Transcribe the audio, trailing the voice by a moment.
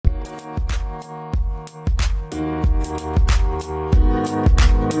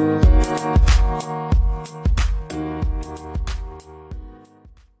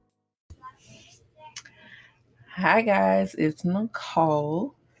Hi guys, it's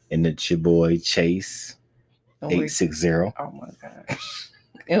Nicole. And it's your boy Chase And 860. Oh my gosh.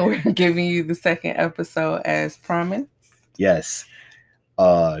 And we're giving you the second episode as promised. Yes.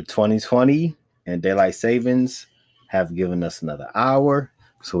 2020 and daylight savings have given us another hour.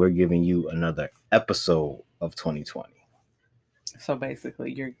 So we're giving you another episode of 2020. So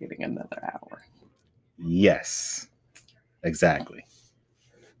basically you're getting another hour. Yes. Exactly.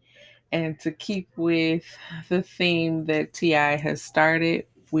 And to keep with the theme that TI has started,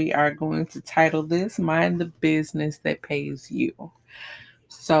 we are going to title this Mind the Business That Pays You.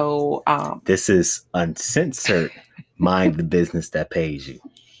 So this is uncensored Mind the Business That Pays You.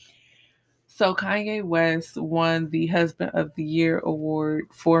 So Kanye West won the Husband of the Year award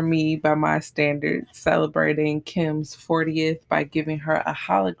for me by my standards, celebrating Kim's 40th by giving her a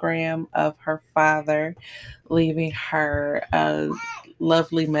hologram of her father, leaving her a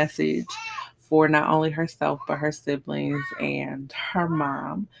lovely message for not only herself but her siblings and her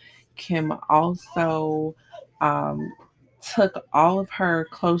mom. Kim also took all of her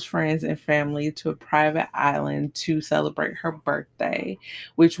close friends and family to a private island to celebrate her birthday,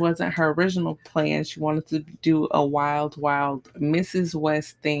 which wasn't her original plan. She wanted to do a wild, wild Mrs.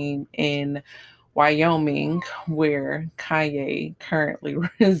 West theme in Wyoming, where Kanye currently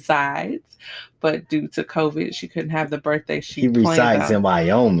resides. But due to COVID, she couldn't have the birthday she planned. He resides in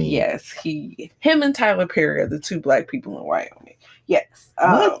Wyoming. Yes, him and Tyler Perry are the two black people in Wyoming. Yes.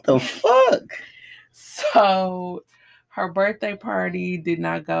 What the fuck? So her birthday party did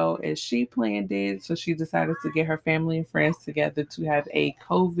not go as she planned it, so she decided to get her family and friends together to have a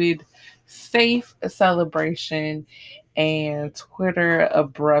COVID-safe celebration, and Twitter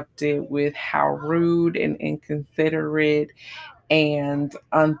abrupted with how rude and inconsiderate and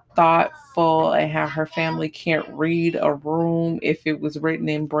unthoughtful, and how her family can't read a room if it was written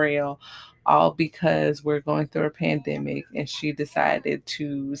in Braille, all because we're going through a pandemic, and she decided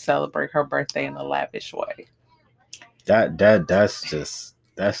to celebrate her birthday in a lavish way. That's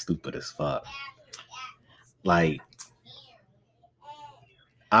stupid as fuck. Like,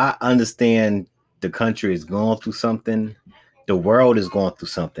 I understand the country is going through something. The world is going through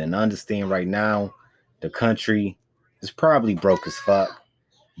something. I understand right now the country is probably broke as fuck.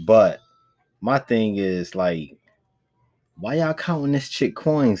 But my thing is, like, why y'all counting this chick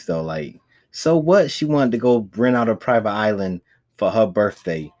coins though? Like, so what? She wanted to go rent out a private island for her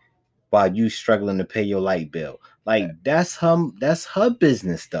birthday while you struggling to pay your light bill. Like, that's her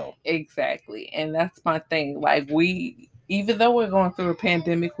business though. Exactly. And that's my thing. Like, even though we're going through a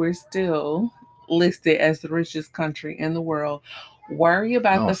pandemic, we're still listed as the richest country in the world. Worry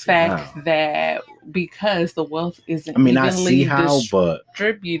about the fact that because the wealth isn't evenly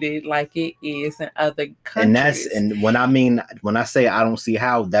distributed like it is in other countries. And when I say I don't see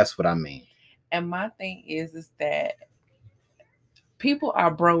how, that's what I mean. And my thing is that people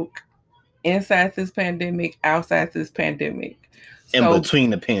are broke inside this pandemic, outside this pandemic. In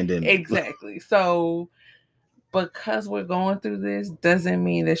between the pandemic. Exactly. So because we're going through this doesn't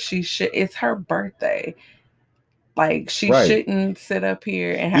mean that it's her birthday. Like, she shouldn't sit up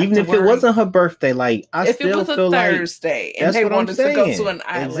here and have even to if worry. it wasn't her birthday. Like, if it was a Thursday and they wanted to go to an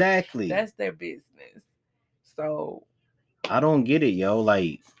island, exactly, that's their business. So I don't get it, yo.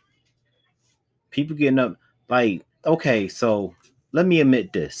 Like, people getting up. Like, okay, so let me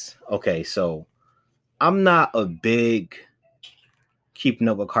admit this. Okay, so I'm not a big Keeping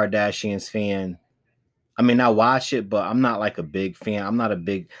Up with Kardashians fan. I mean, I watch it, but I'm not like a big fan. I'm not a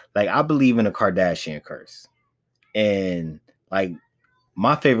big, like, I believe in a Kardashian curse. And like,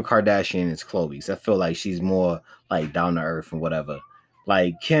 my favorite Kardashian is Khloe's. I feel like she's more like down to earth and whatever.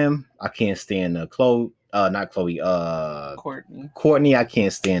 Like Kim, I can't stand not Khloe, Kourtney, I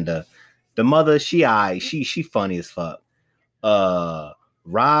can't stand her. The mother, she funny as fuck.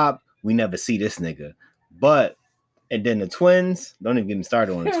 Rob, we never see this nigga. But and then the twins, don't even get me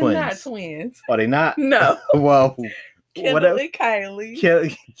started on the twins. Not twins. Are they not? No. Well, Kim and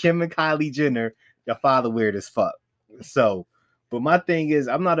Kylie. Kim and Kylie Jenner, your father weird as fuck. So, but my thing is,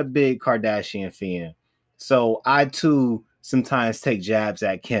 I'm not a big Kardashian fan. So I too sometimes take jabs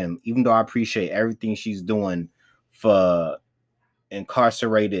at Kim, even though I appreciate everything she's doing for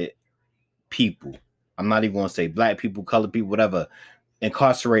incarcerated people. I'm not even going to say black people, colored people, whatever.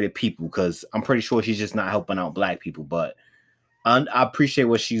 Incarcerated people, because I'm pretty sure she's just not helping out black people, but I appreciate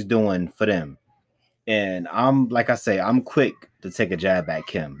what she's doing for them. And I'm, like I say, I'm quick to take a jab at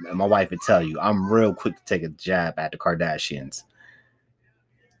Kim. And my wife would tell you, I'm real quick to take a jab at the Kardashians.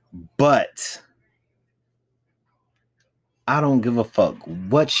 But I don't give a fuck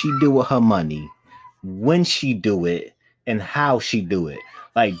what she do with her money, when she do it, and how she do it.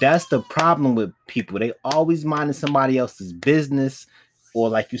 Like that's the problem with people. They always minding somebody else's business, or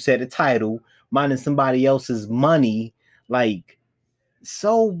like you said, the title, minding somebody else's money. Like,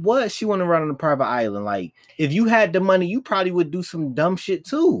 so what? She want to run on a private island. Like, if you had the money, you probably would do some dumb shit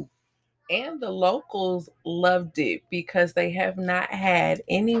too. And the locals loved it because they have not had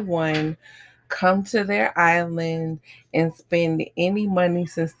anyone come to their island and spend any money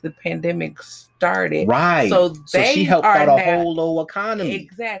since the pandemic started. Right. So she helped out a whole little economy.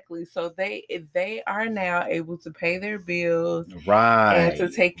 Exactly. So they are now able to pay their bills, right, and to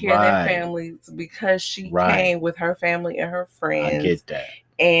take care of their families because she came with her family and her friends. I get that.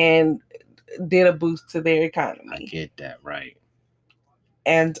 And did a boost to their economy. I get that, right.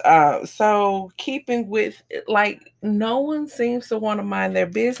 And so keeping with, like, no one seems to want to mind their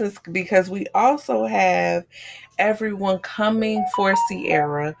business because we also have everyone coming for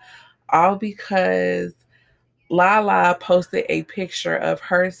Ciara, all because Lala posted a picture of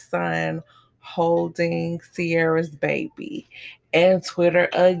her son holding Ciara's baby. And Twitter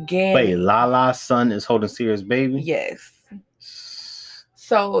again. Wait, Lala's son is holding Ciara's baby? Yes.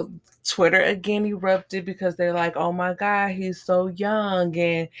 So Twitter again erupted because they're like, oh my God, he's so young,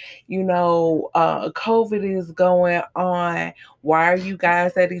 and COVID is going on. Why are you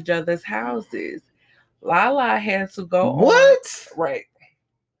guys at each other's houses? Lala had to go what? On. Right.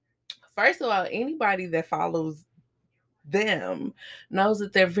 First of all, anybody that follows them knows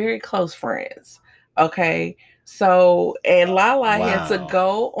that they're very close friends. Okay. So, and Lala had to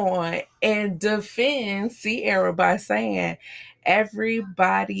go on and defend Ciara by saying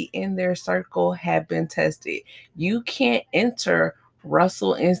everybody in their circle had been tested. You can't enter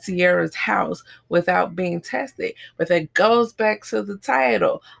Russell and Ciara's house without being tested. But that goes back to the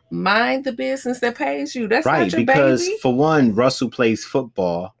title. Mind the business that pays you. That's right, not your because baby. For one, Russell plays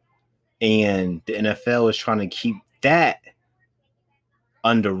football and the NFL is trying to keep that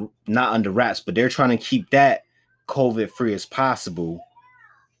not under wraps, but they're trying to keep that COVID free as possible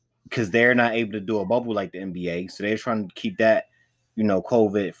because they're not able to do a bubble like the NBA. So they're trying to keep that,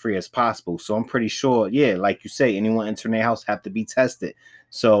 COVID free as possible. So I'm pretty sure, yeah, like you say, anyone entering their house have to be tested.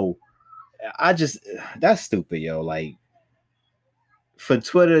 So that's stupid, yo. Like for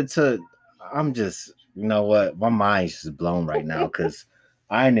Twitter I'm just, you know what? My mind's just blown right now because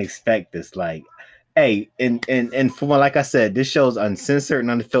I didn't expect this. Like, hey, and for one, like I said, this show's uncensored and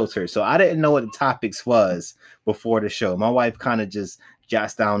unfiltered. So I didn't know what the topics was before the show. My wife kind of just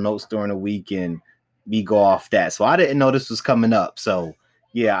jots down notes during the week and we go off that. So I didn't know this was coming up. So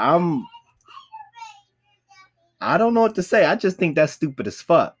yeah, I don't know what to say. I just think that's stupid as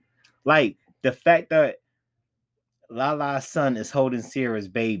fuck. Like the fact that Lala's son is holding Ciara's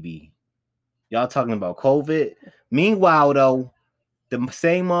baby. Y'all talking about COVID. Meanwhile, though, the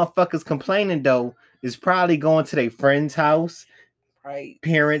same motherfuckers complaining though is probably going to their friend's house, right,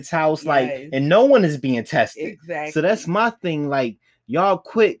 parents' house, like, and no one is being tested. Exactly. So that's my thing. Like, y'all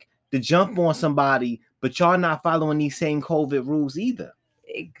quick to jump on somebody, but y'all not following these same COVID rules either.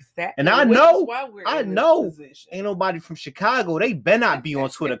 Exactly. And I know ain't nobody from Chicago. They better not be on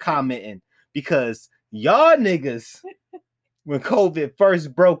Twitter commenting because y'all niggas, when COVID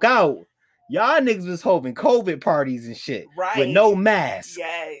first broke out, y'all niggas was holding COVID parties and shit with no mask.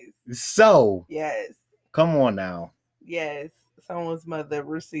 Yes. So yes, come on now. Yes, someone's mother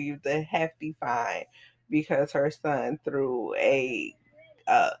received a hefty fine because her son threw a.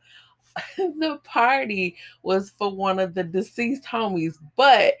 The party was for one of the deceased homies,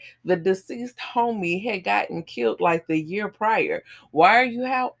 but the deceased homie had gotten killed like the year prior. Why are you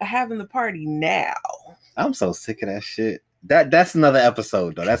having the party now? I'm so sick of that shit. That's another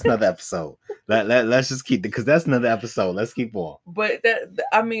episode though. That's another episode. Let's just keep it because that's another episode. Let's keep on. But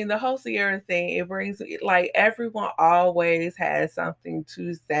the whole Ciara thing, it brings, like, everyone always has something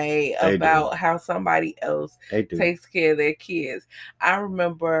to say about how somebody else takes care of their kids. I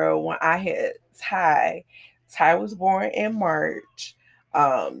remember when I had Ty. Ty was born in March.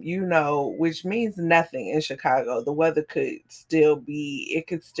 Which means nothing in Chicago. The weather could still be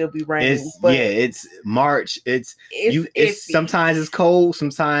raining. It's March. It's sometimes it's cold,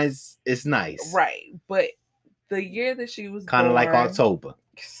 sometimes it's nice. Right. But the year that she was kind of like October.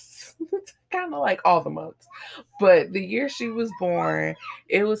 Kind of like all the months. But the year she was born,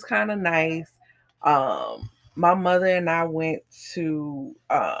 it was kind of nice. My mother and I went to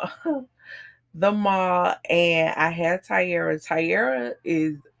the mall and I had Tyara. Tyara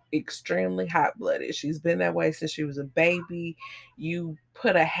is extremely hot-blooded. She's been that way since she was a baby. You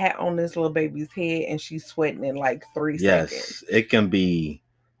put a hat on this little baby's head and she's sweating in like 3 seconds. Yes, it can be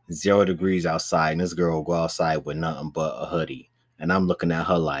 0 degrees outside and this girl will go outside with nothing but a hoodie. And I'm looking at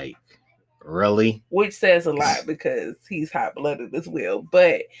her like, Really? Which says a lot because he's hot-blooded as well.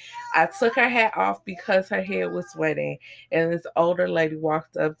 But I took her hat off because her head was sweating, and this older lady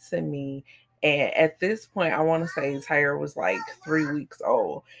walked up to me. And at this point, I want to say Tyra was like 3 weeks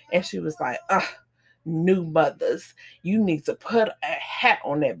old, and she was like, "Ugh, new mothers, you need to put a hat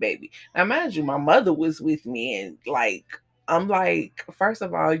on that baby." Now, mind you, my mother was with me, and like, I'm like, first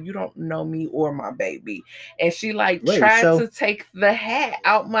of all, you don't know me or my baby. And she like Wait, tried so to take the hat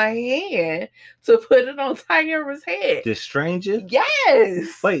out my hand to put it on Tyra's head. the stranger?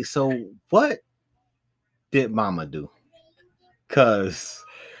 Yes. Wait, so what did mama do? Cause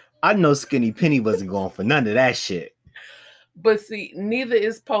I know Skinny Penny wasn't going for none of that shit. But see, neither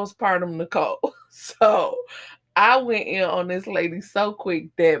is postpartum Nicole. So I went in on this lady so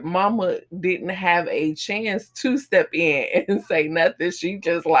quick that mama didn't have a chance to step in and say nothing. She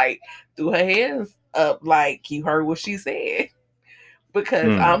just like threw her hands up like you heard what she said.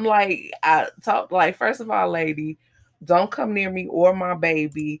 Because I'm like, I talk like, first of all, lady, don't come near me or my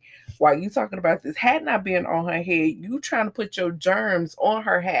baby while you talking about this hat not being on her head. You trying to put your germs on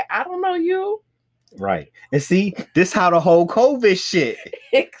her hat. I don't know you. Right. And see, this how the whole COVID shit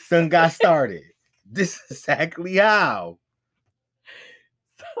done got started. This is exactly how.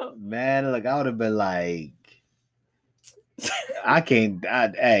 Man, look, I would have been like, I would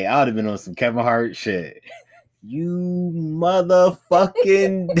have been on some Kevin Hart shit. You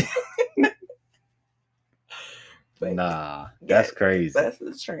motherfucking. Nah, that's crazy. That's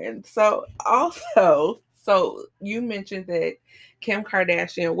the trend. So also, so you mentioned that Kim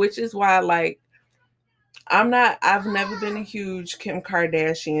Kardashian, which is why like I've never been a huge Kim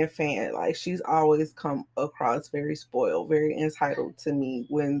Kardashian fan. Like she's always come across very spoiled, very entitled to me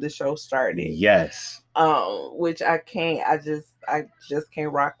when the show started. Yes. Which I just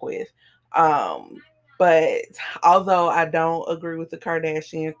can't rock with. But although I don't agree with the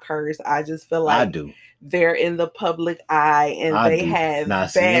Kardashian curse, I just feel like I do. They're in the public eye and they have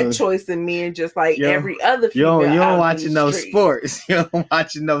bad choice in men just like every other female. You don't watching no sports. You don't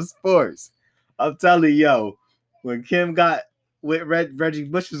watching no sports. I'm telling you, when Kim got with Reggie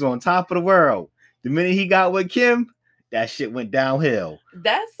Bush was on top of the world. The minute he got with Kim, that shit went downhill.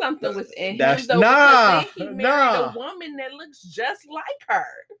 That's something within him, though. Because then he married a woman that looks just like her.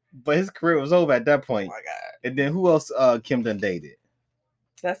 But his career was over at that point. Oh my God. And then who else Kim done dated?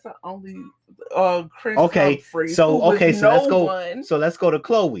 That's the only Chris Humphrey. So let's go. One. So let's go to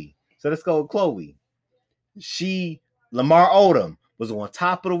Chloe. Lamar Odom was on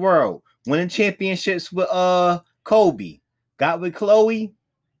top of the world, winning championships with Kobe. Got with Chloe,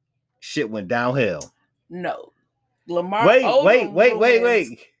 shit went downhill. No. Lamar Odom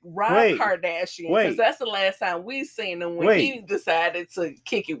wait. Rob Kardashian, because that's the last time we seen him when he decided to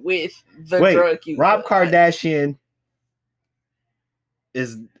kick it with the drug user. Rob Kardashian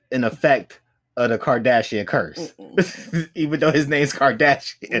is in effect of the Kardashian curse, even though his name's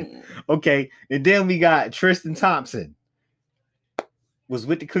Kardashian. Okay, and then we got Tristan Thompson, was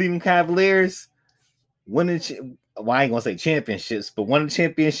with the Cleveland Cavaliers, winning. I ain't gonna say championships, but won the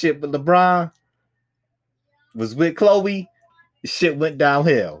championship with LeBron. Was with Chloe. Shit went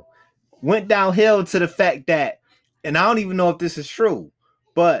downhill. Went downhill to the fact that, and I don't even know if this is true,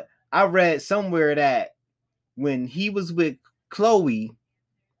 but I read somewhere that when he was with Chloe,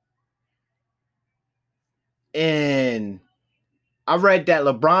 and I read that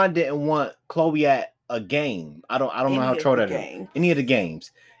LeBron didn't want Chloe at a game. I don't know how true that is. Any of the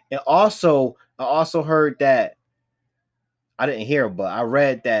games. And also, I also heard that, I didn't hear, but I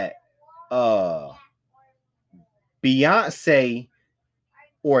read that Beyonce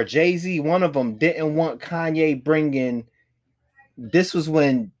or Jay-Z, one of them, didn't want Kanye bringing. This was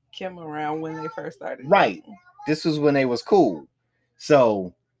when Kim around when they first started. Right. This was when they was cool.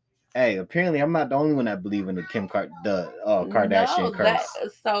 So, hey, apparently I'm not the only one that believe in the Kardashian curse.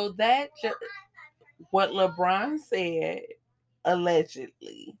 What LeBron said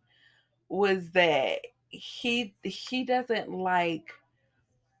allegedly was that he doesn't like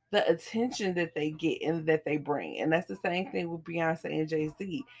the attention that they get and that they bring. And that's the same thing with Beyonce and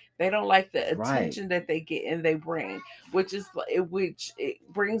Jay-Z. They don't like the attention that they get and they bring, which it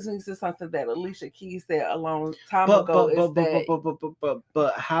brings me to something that Alicia Keys said a long time ago.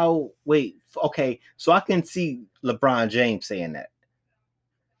 But how? Wait, okay. So I can see LeBron James saying that.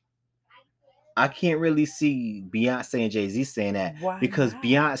 I can't really see Beyonce and Jay-Z saying that. Why because not?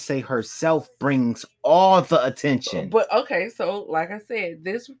 Beyonce herself brings all the attention. But okay, so like I said,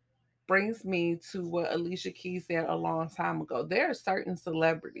 this brings me to what Alicia Keys said a long time ago. There are certain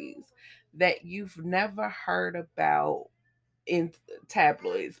celebrities that you've never heard about in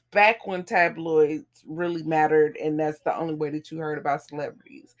tabloids, back when tabloids really mattered, and that's the only way that you heard about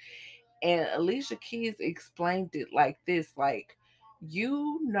celebrities. And Alicia Keys explained it like this, like,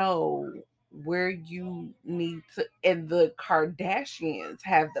 you know where you need to, and the Kardashians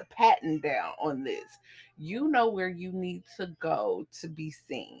have the patent down on this. You know where you need to go to be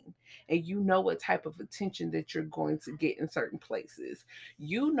seen, and you know what type of attention that you're going to get in certain places.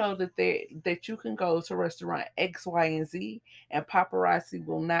 You know that you can go to restaurant X, Y, and Z, and paparazzi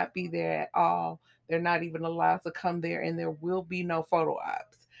will not be there at all. They're not even allowed to come there, and there will be no photo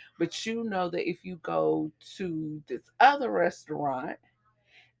ops. But you know that if you go to this other restaurant,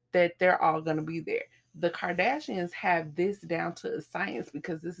 that they're all going to be there. The Kardashians have this down to a science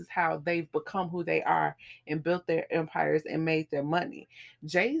because this is how they've become who they are and built their empires and made their money.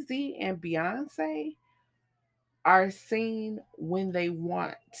 Jay-Z and Beyonce are seen when they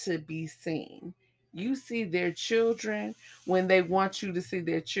want to be seen. You see their children when they want you to see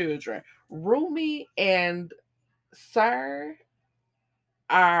their children. Rumi and Sir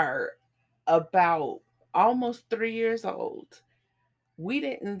are about almost 3 years old.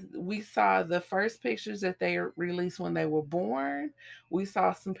 We saw the first pictures that they released when they were born. We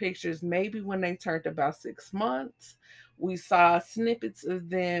saw some pictures maybe when they turned about 6 months. We saw snippets of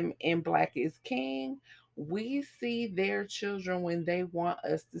them in Black is King. We see their children when they want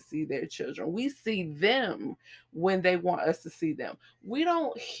us to see their children. We see them when they want us to see them. We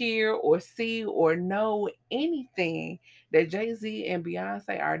don't hear or see or know anything that Jay-Z and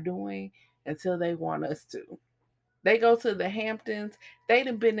Beyonce are doing until they want us to. They go to the Hamptons. They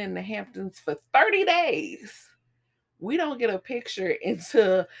done been in the Hamptons for 30 days. We don't get a picture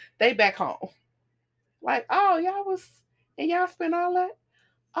until they back home. Like, oh, y'all spent all that?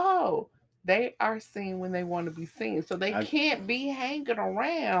 Oh, they are seen when they want to be seen. So they can't be hanging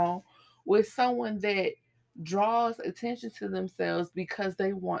around with someone that draws attention to themselves because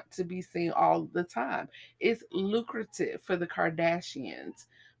they want to be seen all the time. It's lucrative for the Kardashians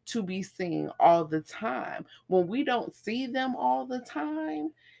to be seen all the time. When we don't see them all the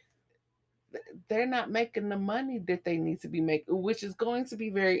time, they're not making the money that they need to be making, which is going to be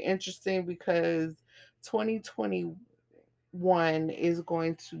very interesting because 2021 is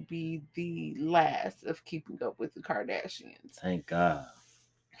going to be the last of Keeping Up with the Kardashians. Thank God.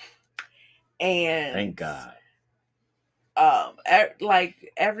 And thank God.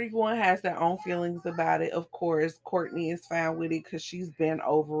 Like everyone has their own feelings about it. Of course, Courtney is fine with it because she's been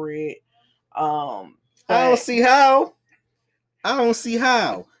over it. I don't see how. See,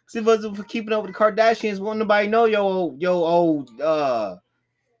 if it wasn't for Keeping Up with the Kardashians, won't nobody know your old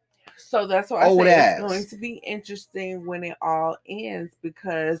So that's why I say it's going to be interesting when it all ends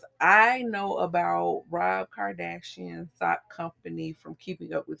because I know about Rob Kardashian's sock company from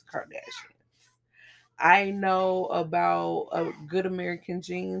Keeping Up with the Kardashians. I know about Good American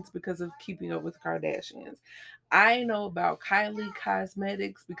Jeans because of Keeping Up with the Kardashians. I know about Kylie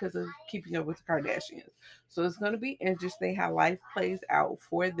Cosmetics because of Keeping Up with the Kardashians. So it's going to be interesting how life plays out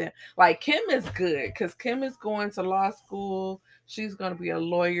for them. Like Kim is good because Kim is going to law school. She's going to be a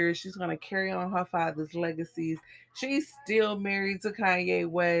lawyer. She's going to carry on her father's legacies. She's still married to Kanye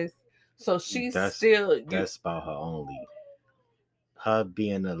West. So that's about her only. Her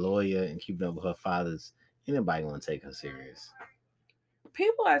being a lawyer and keeping up with her father's, anybody want to take her serious?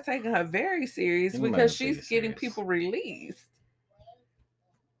 People are taking her very serious because she's getting people released.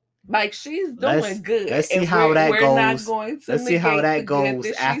 Like she's doing good. Let's see how that goes. Let's see how that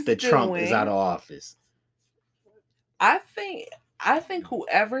goes after Trump is out of office. I think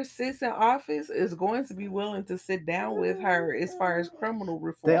whoever sits in office is going to be willing to sit down with her as far as criminal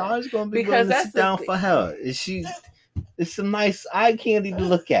reform. They always going to be willing to sit down for her. It's some nice eye candy to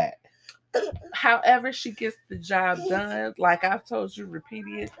look at. However she gets the job done, like I've told you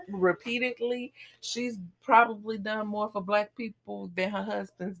repeatedly, she's probably done more for Black people than her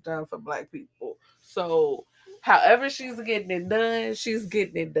husband's done for Black people. So however she's getting it done, she's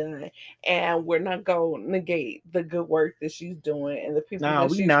getting it done. And we're not going to negate the good work that she's doing and the people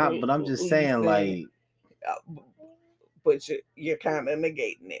that she's not, but I'm just saying, like... But you're kind of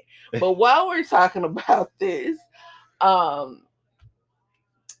negating it. But while we're talking about this,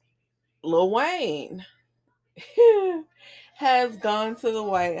 Lil Wayne has gone to the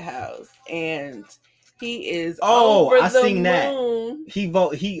White House and he is over the moon.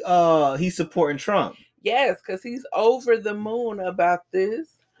 That. He's supporting Trump. Yes, because he's over the moon about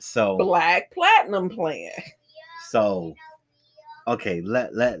this Black Platinum plan. So okay,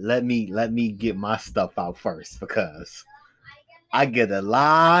 let me get my stuff out first because I get a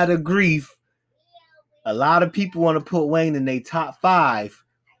lot of grief. A lot of people want to put Wayne in their top 5.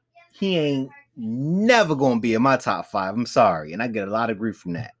 He ain't never gonna be in my top 5. I'm sorry, and I get a lot of grief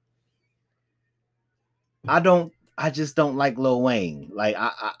from that. I don't I just don't like Lil Wayne. Like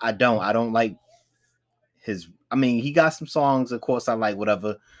I don't like his. I mean, he got some songs, of course, I like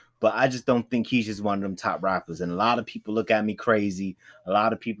whatever, but I just don't think he's just one of them top rappers. And a lot of people look at me crazy. A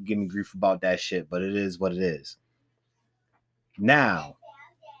lot of people give me grief about that shit, but it is what it is. Now,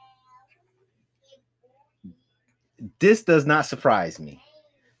 this does not surprise me.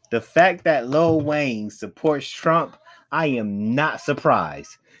 The fact that Lil Wayne supports Trump, I am not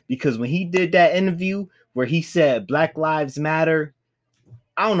surprised. Because when he did that interview where he said Black Lives Matter,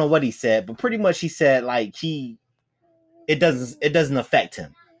 I don't know what he said, but pretty much he said like it doesn't affect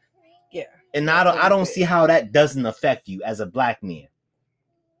him. Yeah. And I don't see how that doesn't affect you as a black man.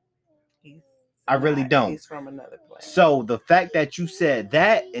 I really don't. He's from another planet. So the fact that you said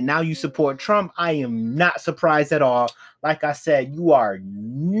that and now you support Trump, I am not surprised at all. Like I said, you are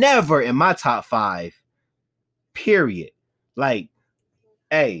never in my top 5. Period. Like,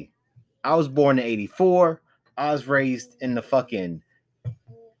 hey, I was born in 84. I was raised in the fucking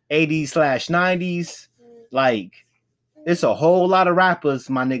 80s/90s. Like, it's a whole lot of rappers,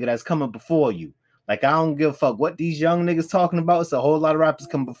 my nigga, that's coming before you. Like, I don't give a fuck what these young niggas talking about. It's a whole lot of rappers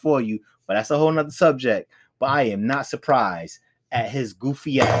coming before you, but that's a whole nother subject. But I am not surprised at his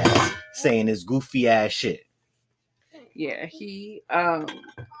goofy ass saying his goofy ass shit. Yeah, he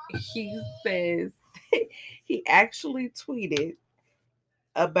says he actually tweeted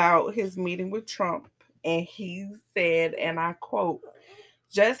about his meeting with Trump, and he said, and I quote,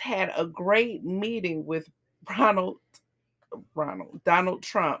 "Just had a great meeting with Donald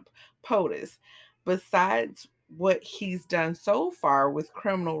Trump POTUS. Besides what he's done so far with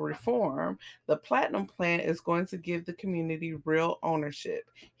criminal reform, the Platinum Plan is going to give the community real ownership.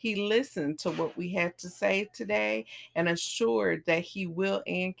 He listened to what we had to say today and assured that he will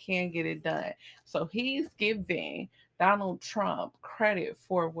and can get it done." So he's giving Donald Trump credit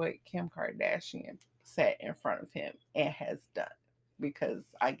for what Kim Kardashian sat in front of him and has done, because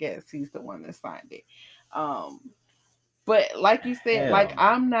I guess he's the one that signed it. But like you said, like,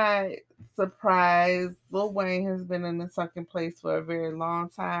 I'm not surprised. Lil Wayne has been in the second place for a very long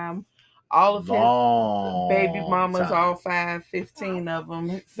time. All of his baby mamas, all 15 of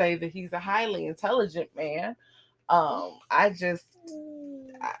them, say that he's a highly intelligent man. I'd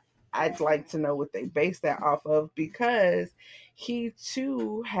like to know what they base that off of, because he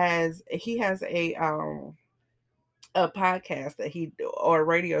too has a podcast that or a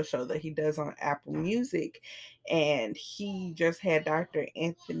radio show that he does on Apple Music, and he just had Dr.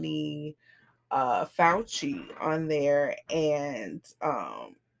 Anthony Fauci on there, and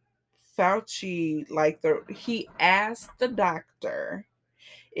Fauci, he asked the doctor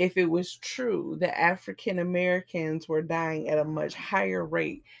if it was true that African Americans were dying at a much higher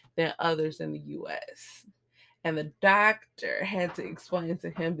rate than others in the U.S. And the doctor had to explain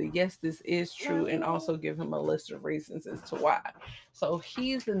to him that yes, this is true, and also give him a list of reasons as to why. So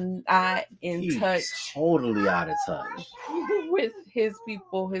he's not in touch, totally out of touch with his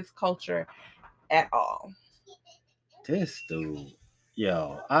people, his culture at all. This dude,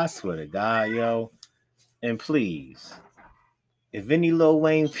 yo, I swear to God, yo, and please, if any Lil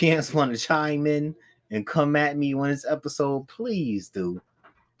Wayne fans want to chime in and come at me on this episode, please do.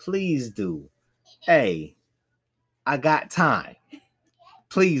 Please do. Hey, I got time.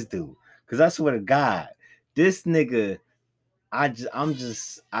 Please do. Because I swear to God, this nigga, I'm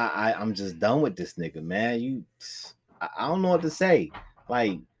just done with this nigga, man. I don't know what to say.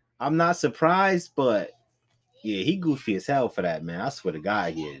 Like, I'm not surprised, but yeah, he goofy as hell for that, man. I swear to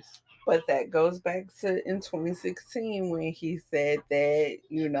God, he is. But that goes back to in 2016 when he said that,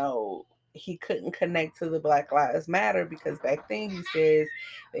 he couldn't connect to the Black Lives Matter because back then he says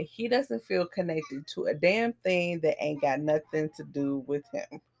that he doesn't feel connected to a damn thing that ain't got nothing to do with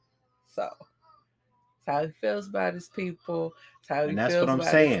him. So that's how he feels about his people. That's how he feels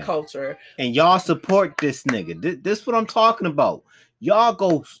about his culture. And y'all support this nigga. This what I'm talking about. Y'all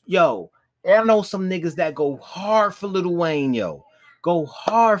go, yo. I know some niggas that go hard for Lil Wayne, yo. Go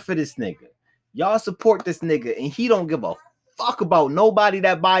hard for this nigga. Y'all support this nigga, and he don't give a fuck about nobody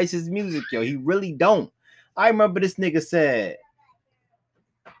that buys his music, yo. He really don't. I remember this nigga said,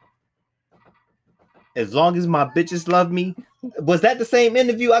 "As long as my bitches love me." Was that the same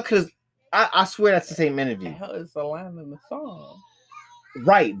interview? I swear that's the same interview. The hell is the line in the song?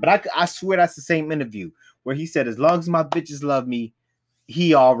 Right, but I swear that's the same interview where he said, "As long as my bitches love me,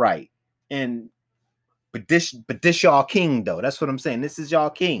 he all right." But this y'all king though. That's what I'm saying. This is y'all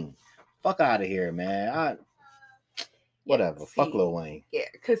king. Fuck out of here, man. Whatever. Yes, fuck Lil Wayne. Yeah,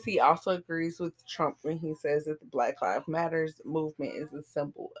 because he also agrees with Trump when he says that the Black Lives Matters movement is a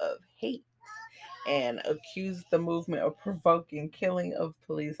symbol of hate, and accused the movement of provoking killing of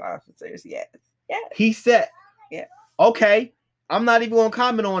police officers. Yes. He said, Yeah. Okay. I'm not even gonna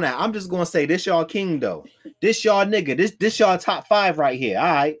comment on that. I'm just gonna say this y'all king though. This y'all nigga. This y'all top 5 right here. All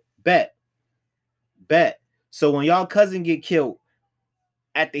right. Bet. So when y'all cousin get killed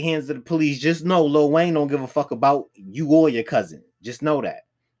at the hands of the police, just know Lil Wayne don't give a fuck about you or your cousin. Just know that.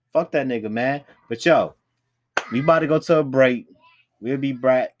 Fuck that nigga, man. But yo, we about to go to a break. We'll be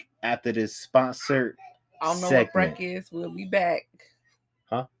back after this sponsored I don't know segment. what Brack is. We'll be back.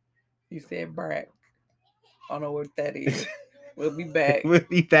 Huh? You said Brack. I don't know what that is. We'll be back. We'll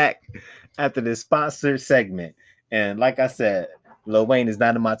be back after this sponsored segment. And like I said, Lil Wayne is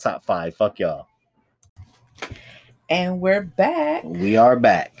not in my top 5. Fuck y'all. And we're back. We are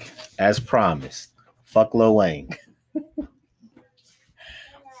back, as promised. Fuck Lil Wayne.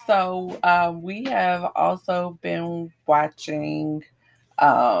 So we have also been watching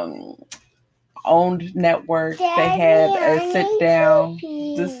Owned Network. They had a sit-down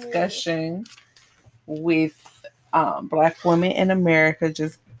discussion with Black women in America,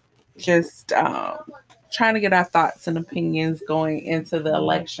 just trying to get our thoughts and opinions going into the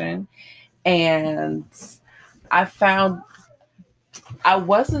election. And I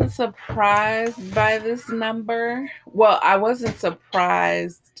wasn't surprised by this number. Well, I wasn't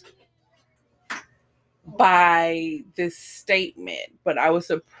surprised by this statement, but I was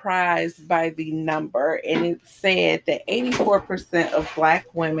surprised by the number. And it said that 84% of Black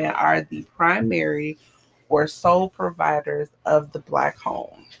women are the primary or sole providers of the Black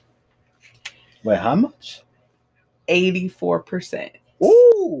home. Wait, how much? 84%.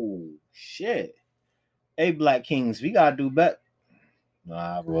 Ooh, shit. Hey, Black Kings, we gotta do better.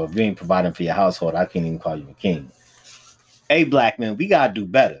 Nah, well, if you ain't providing for your household, I can't even call you a king. Hey, Black men, we gotta do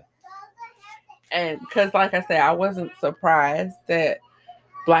better. And because, like I said, I wasn't surprised that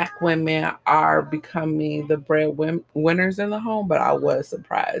Black women are becoming the breadwinners in the home, but I was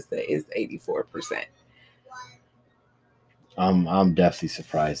surprised that it's 84%. I'm definitely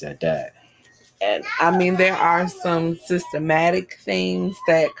surprised at that. And I mean, there are some systematic things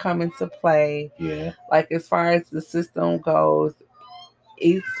that come into play. Yeah. Like, as far as the system goes,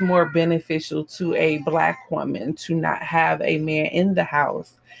 it's more beneficial to a Black woman to not have a man in the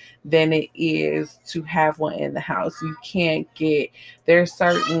house than it is to have one in the house. You can't get, there's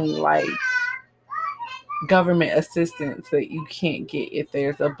certain like government assistance that you can't get if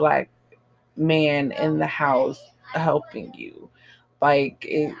there's a Black man in the house helping you.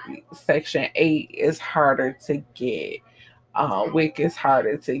 Like Section 8 is harder to get. WIC is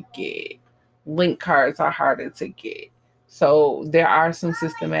harder to get. Link cards are harder to get. So there are some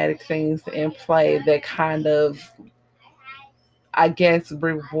systematic things in play that kind of, I guess,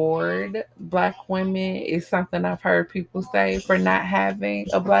 reward Black women is something I've heard people say for not having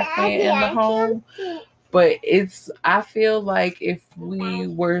a Black man in the home. But I feel like if we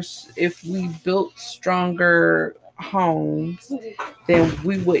built stronger homes, then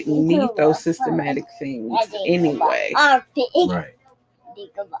we wouldn't need those systematic things anyway. Right.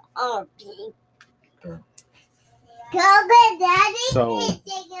 So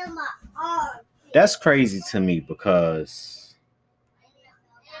that's crazy to me because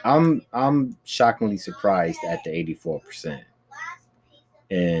I'm shockingly surprised at the 84%.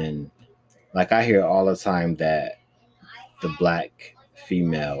 And like I hear all the time that the Black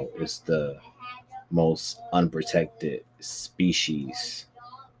female is the most unprotected species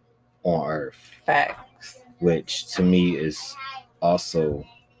on Earth. Facts. Which to me is also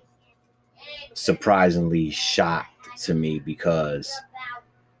surprisingly shocked to me because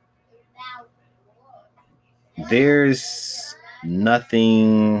there's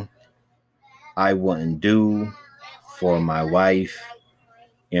nothing I wouldn't do for my wife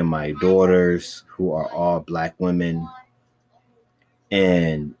and my daughters who are all Black women.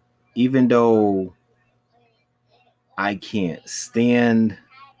 And even though I can't stand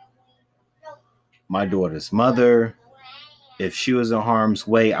my daughter's mother, if she was in harm's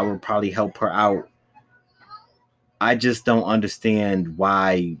way, I would probably help her out. I just don't understand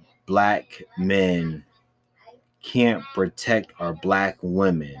why Black men can't protect our Black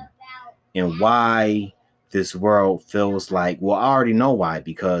women and why this world feels like, well, I already know why,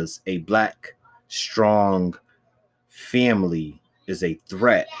 because a Black strong family is a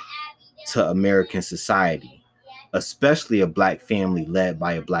threat to American society, especially a Black family led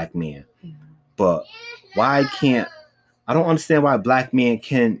by a Black man. But I don't understand why Black men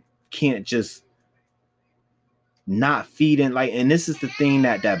can't just not feed in, like, and this is the thing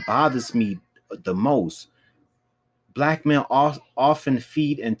that bothers me the most. Black men often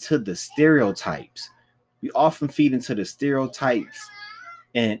feed into the stereotypes. We often feed into the stereotypes,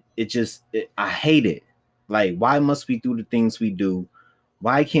 and I hate it. Like, why must we do the things we do?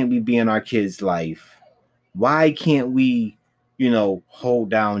 Why can't we be in our kids' life? Why can't we, hold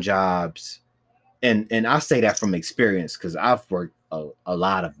down jobs? And I say that from experience because I've worked a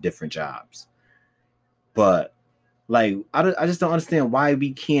lot of different jobs. But like, I just don't understand why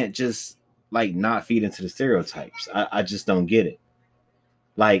we can't just like not feed into the stereotypes. I just don't get it.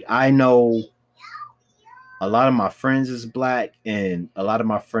 Like, I know a lot of my friends is black, and a lot of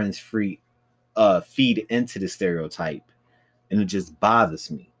my friends feed into the stereotype, and it just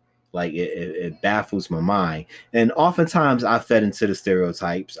bothers me. Like, it baffles my mind. And oftentimes I fed into the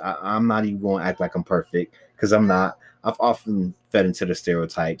stereotypes. I'm not even going to act like I'm perfect, because I'm not. I've often fed into the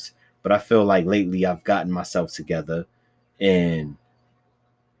stereotypes, but I feel like lately I've gotten myself together, and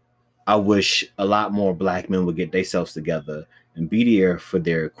I wish a lot more black men would get themselves together and be there for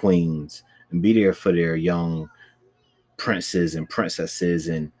their queens and be there for their young princes and princesses.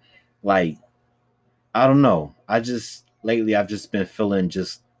 And like, I don't know. I've just been feeling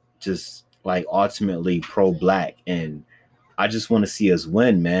just like ultimately pro black, and I just want to see us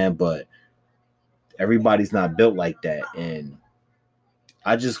win, man. But everybody's not built like that, and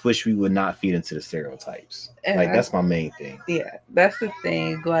I just wish we would not feed into the stereotypes. And like, that's my main thing. Yeah, that's the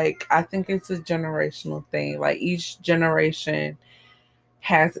thing. Like, I think it's a generational thing. Like, each generation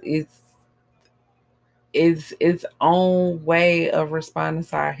has its own way of responding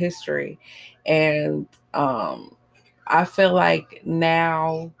to our history. And I feel like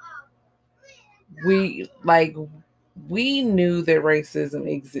now we knew that racism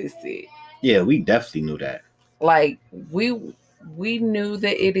existed. Yeah, we definitely knew that. Like, we knew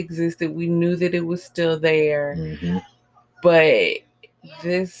that it existed. We knew that it was still there. Mm-hmm. But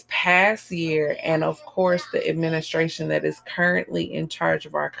this past year, and of course the administration that is currently in charge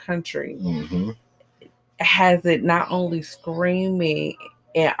of our country, Mm-hmm. has it not only screaming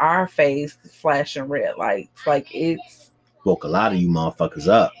in our face, flashing red lights. Like, it's woke a lot of you motherfuckers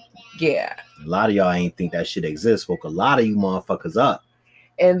up. Yeah. A lot of y'all ain't think that shit exists. Woke a lot of you motherfuckers up.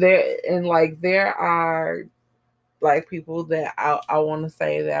 And there are like people that I want to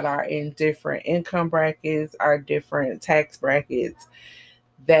say that are in different income brackets, are different tax brackets,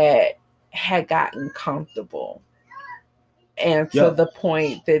 that had gotten comfortable, and to the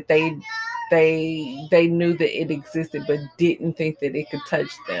point that they knew that it existed but didn't think that it could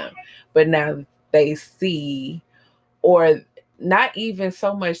touch them. But now they see, or not even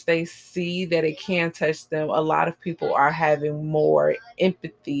so much they see that it can touch them, a lot of people are having more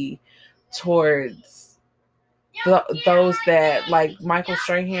empathy towards those that, like, Michael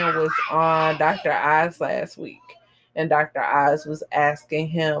Strahan was on Dr. Oz last week, and Dr. Oz was asking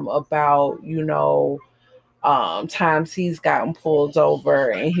him about, times he's gotten pulled over,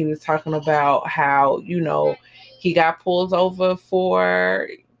 and he was talking about how, he got pulled over for,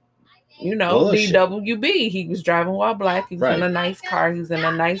 Bullshit. DWB. He was driving while black. He was in a nice car. He was in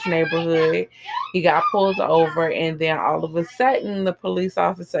a nice neighborhood. He got pulled over, and then all of a sudden, the police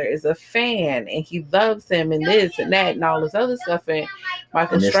officer is a fan, and he loves him, and this and that, and all this other stuff. And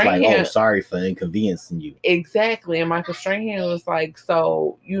Michael Strahan, like, oh, sorry for inconveniencing you. Exactly. And Michael Strahan was like,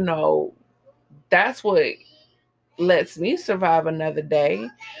 so, that's what lets me survive another day.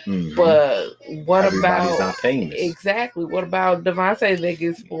 Mm-hmm. But what Everybody's about not famous? Exactly. What about Devontae that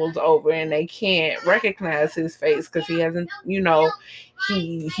gets pulled over and they can't recognize his face because he hasn't,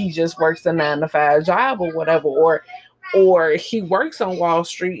 he just works a 9-to-5 job or whatever, or he works on Wall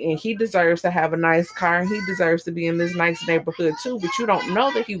Street and he deserves to have a nice car and he deserves to be in this nice neighborhood too, but you don't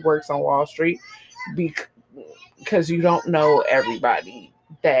know that he works on Wall Street because you don't know everybody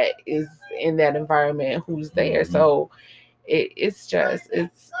that is in that environment who's there. Mm-hmm. So it's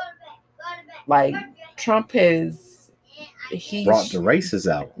like Trump he brought the races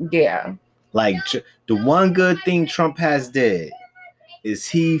out. Yeah. Like, the one good thing Trump has did is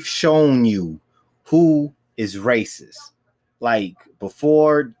he's shown you who is racist. Like,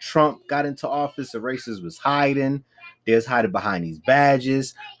 before Trump got into office, the racist was hiding. They was hiding behind these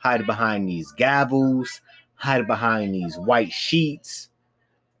badges, hiding behind these gavels, hiding behind these white sheets.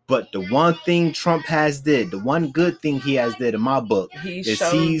 But the one thing Trump has did, the one good thing he has did in my book, is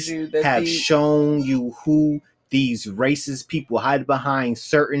shown you who these racist people hide behind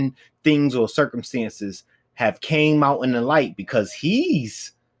certain things or circumstances have came out in the light, because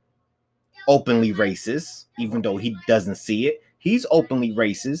he's openly racist, even though he doesn't see it. He's openly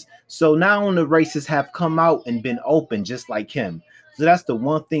racist. So now the racists have come out and been open just like him. So that's the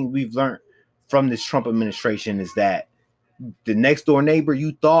one thing we've learned from this Trump administration, is that the next door neighbor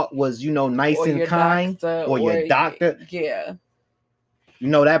you thought was, nice or and kind, or your doctor. Yeah.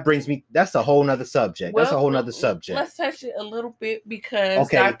 That's a whole nother subject. That's a whole nother subject. Let's touch it a little bit, because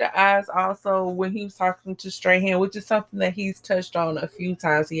Dr. Oz also, when he was talking to Strahan, which is something that he's touched on a few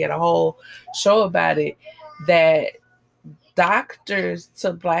times, he had a whole show about it. that doctors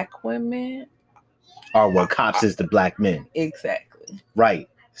to Black women Or what cops is to Black men. exactly. Right.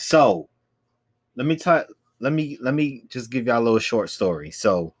 So let me just give y'all a little short story.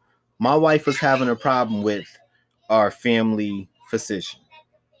 So my wife was having a problem with our family physician.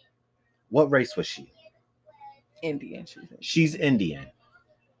 What race was she? Indian. She's Indian.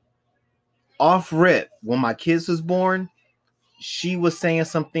 Off rip, when my kids was born, she was saying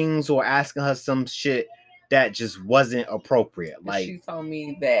some things or asking her some shit that just wasn't appropriate. Like, she told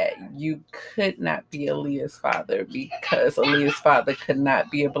me that you could not be Aaliyah's father because Aaliyah's father could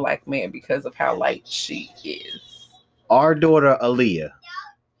not be a Black man because of how light she is. Our daughter Aaliyah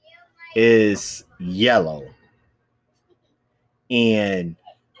is yellow, and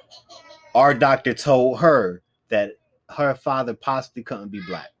our doctor told her that her father possibly couldn't be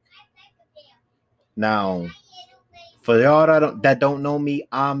Black. Now, for y'all that don't know me,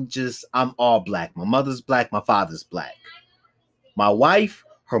 I'm all Black. My mother's Black, my father's Black. My wife,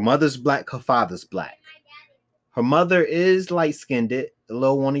 her mother's Black, her father's Black. Her mother is light-skinned, a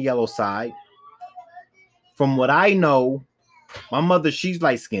little on the yellow side. From what I know, my mother, she's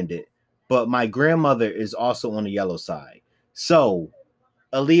light-skinned, but my grandmother is also on the yellow side. So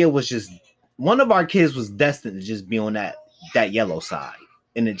Aaliyah was just, one of our kids was destined to just be on that yellow side,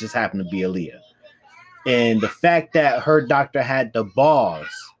 and it just happened to be Aaliyah. And the fact that her doctor had the balls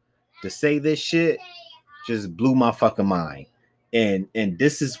to say this shit just blew my fucking mind. And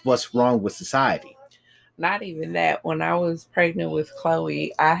this is what's wrong with society. Not even that. When I was pregnant with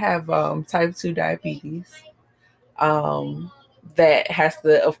Chloe, I have type 2 diabetes. That has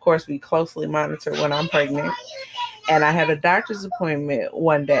to, of course, be closely monitored when I'm pregnant. And I had a doctor's appointment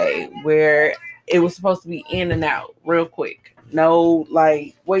one day where it was supposed to be in and out real quick. No,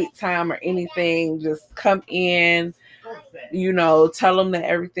 like, wait time or anything. Just come in, tell them that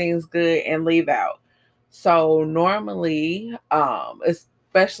everything's good and leave out. So normally,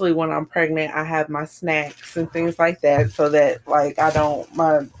 especially when I'm pregnant, I have my snacks and things like that so that, like,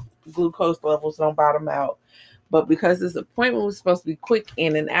 my glucose levels don't bottom out. But because this appointment was supposed to be quick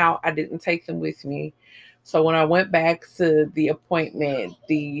in and out, I didn't take them with me. So when I went back to the appointment,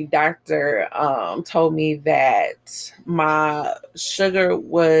 the doctor told me that my sugar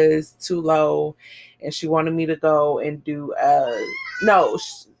was too low and she wanted me to go and do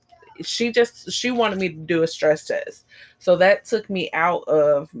she wanted me to do a stress test. So that took me out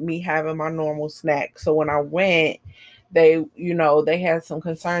of me having my normal snack. So when I went, they had some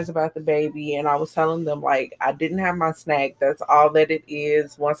concerns about the baby, and I was telling them, like, I didn't have my snack. That's all that it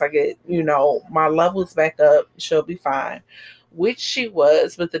is. Once I get, my levels back up, she'll be fine, which she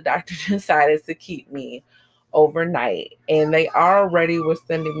was, but the doctor decided to keep me overnight, and they already were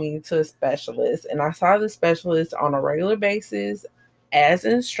sending me to a specialist, and I saw the specialist on a regular basis as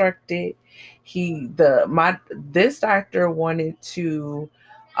instructed. This doctor wanted to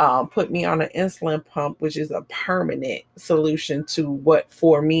put me on an insulin pump, which is a permanent solution to what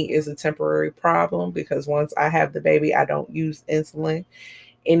for me is a temporary problem, because once I have the baby, I don't use insulin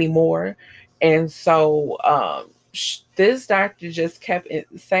anymore. And so this doctor just kept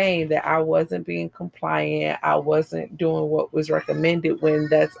saying that I wasn't being compliant. I wasn't doing what was recommended, when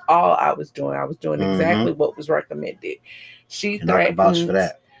that's all I was doing. I was doing exactly what was recommended. She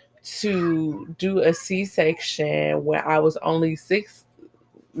threatened to do a C-section when I was only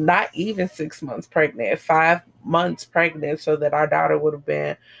not even 6 months pregnant, 5 months pregnant, so that our daughter would have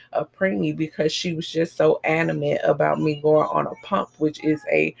been a preemie, because she was just so adamant about me going on a pump, which is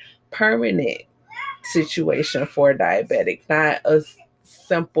a permanent situation for a diabetic, not a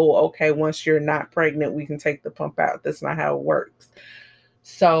simple, okay, once you're not pregnant, we can take the pump out. That's not how it works.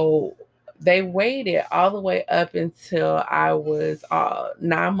 So they waited all the way up until I was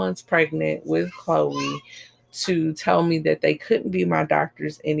 9 months pregnant with Chloe to tell me that they couldn't be my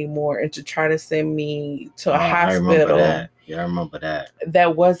doctors anymore, and to try to send me to a hospital. I remember that.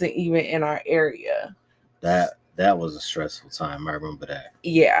 That wasn't even in our area. That was a stressful time. I remember that.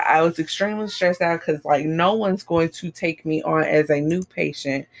 Yeah, I was extremely stressed out because, like, no one's going to take me on as a new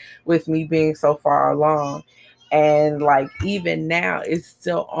patient with me being so far along. And, like, even now, it's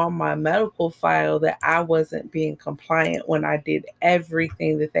still on my medical file that I wasn't being compliant when I did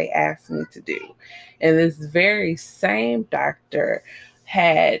everything that they asked me to do. And this very same doctor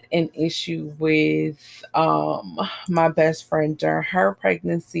had an issue with my best friend during her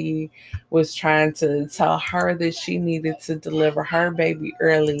pregnancy, was trying to tell her that she needed to deliver her baby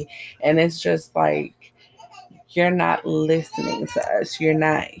early. And it's just like, you're not listening to us. You're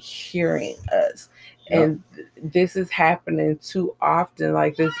not hearing us. Yep. And this is happening too often.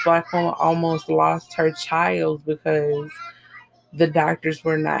 Like, this Black woman almost lost her child because the doctors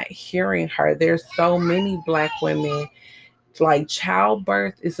were not hearing her. There's so many Black women, like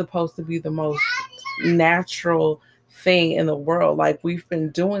childbirth is supposed to be the most natural thing in the world. Like we've been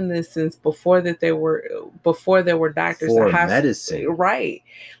doing this since before there were doctors and For hospitals, medicine. right?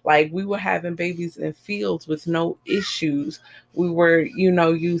 Like we were having babies in fields with no issues. We were, you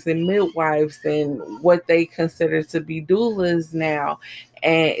know, using midwives and what they consider to be doulas now.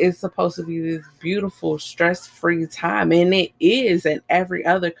 And it's supposed to be this beautiful, stress-free time. And it is in every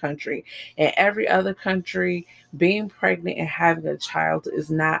other country. In every other country, being pregnant and having a child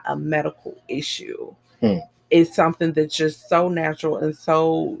is not a medical issue. Hmm. It's something that's just so natural and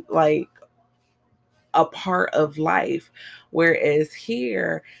so like a part of life. Whereas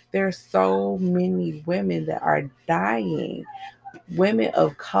here, there's so many women that are dying. Women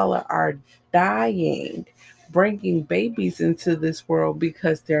of color are dying, bringing babies into this world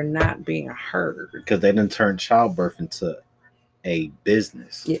because they're not being heard. Because they didn't turn childbirth into a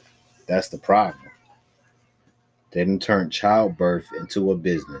business. Yeah. That's the problem. They didn't turn childbirth into a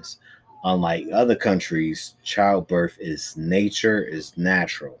business. Unlike other countries, childbirth is nature, is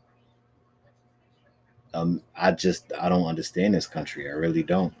natural. I don't understand this country. I really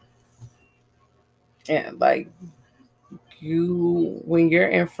don't. And like when you're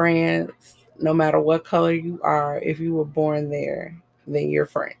in France, no matter what color you are, if you were born there, then you're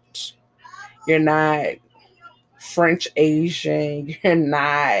French. You're not French Asian. You're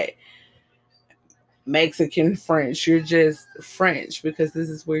not Mexican French. You're just French because this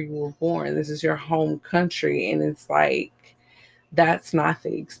is where you were born. This is your home country. And it's like, that's not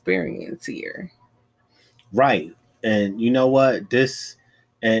the experience here. Right. And you know what?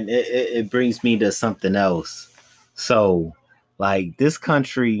 It brings me to something else. So, like, this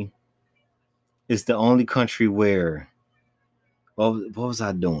country is the only country where, what was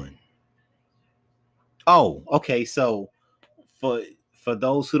I doing? Oh, okay. So, for for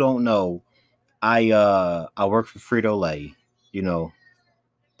those who don't know, I work for Frito Lay, you know,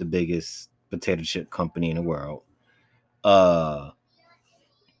 the biggest potato chip company in the world. Uh,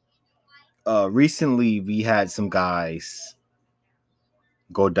 Recently we had some guys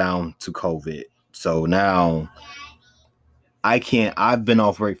go down to COVID, so now I've been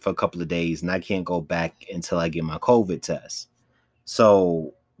off work for a couple of days and I can't go back until I get my COVID test.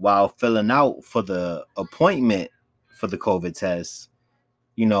 So while filling out for the appointment for the COVID test,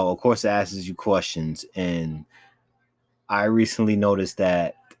 you know, of course it asks you questions. And I recently noticed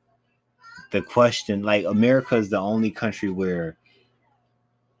that the question, like, America is the only country where,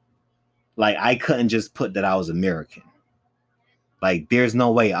 like, I couldn't just put that I was American. Like, there's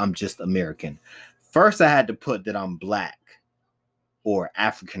no way I'm just American. First, I had to put that I'm Black or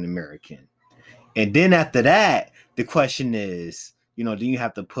African American. And then after that, the question is, you know, then you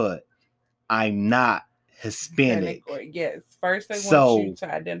have to put, I'm not Hispanic. Yes. First, they want you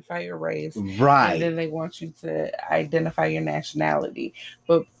to identify your race. Right. And then they want you to identify your nationality.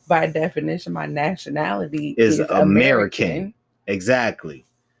 But by definition, my nationality is American. Exactly.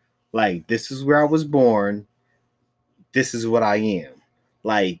 Like, this is where I was born. This is what I am.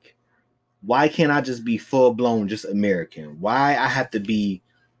 Like, why can't I just be full blown just American? Why I have to be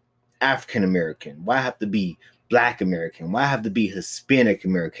African American? Why I have to be Black American? Why I have to be Hispanic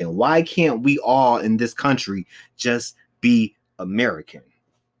American? Why can't we all in this country just be American?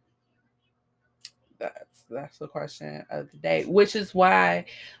 That's the question of the day, which is why,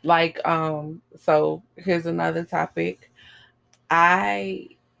 like, so here's another topic.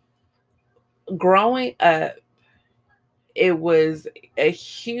 Growing up, it was a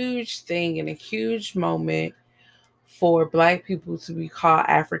huge thing and a huge moment for Black people to be called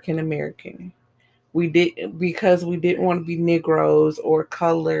African American. We did because we didn't want to be Negroes or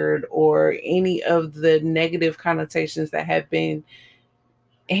colored or any of the negative connotations that have been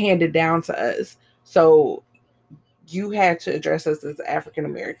handed down to us. So you had to address us as African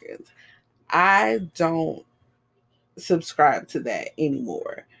Americans. I don't subscribe to that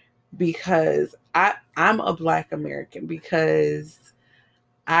anymore because I'm a Black American because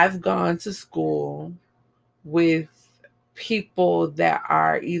I've gone to school with people that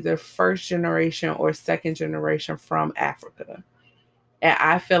are either first generation or second generation from Africa. And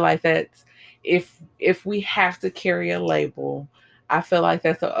I feel like that's if we have to carry a label, I feel like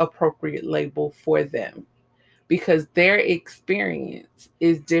that's an appropriate label for them because their experience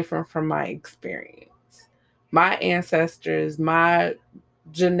is different from my experience. My ancestors, my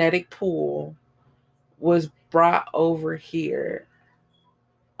genetic pool was brought over here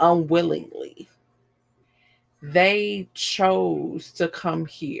unwillingly. They chose to come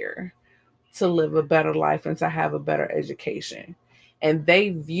here to live a better life and to have a better education. And they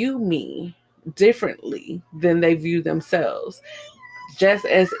view me differently than they view themselves. Just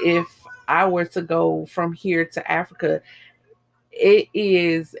as if I were to go from here to Africa, it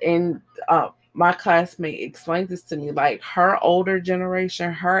is, and my classmate explained this to me, like her older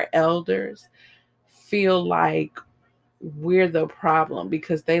generation, her elders feel like we're the problem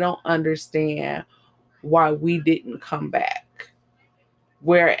because they don't understand why we didn't come back.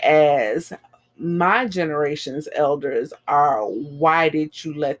 Whereas my generation's elders are, why did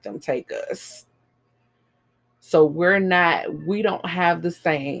you let them take us? So we don't have the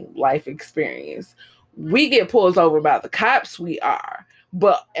same life experience. We get pulled over by the cops, we are.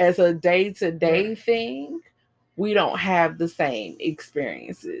 But as a day to day thing, we don't have the same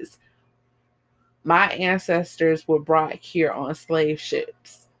experiences. My ancestors were brought here on slave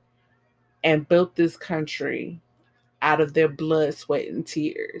ships and built this country out of their blood, sweat, and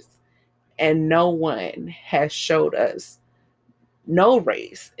tears. And no one has showed us, no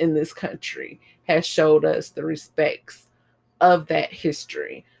race in this country has showed us the respects of that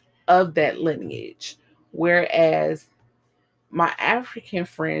history, of that lineage. Whereas my African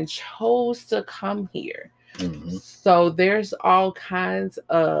friend chose to come here. Mm-hmm. So there's all kinds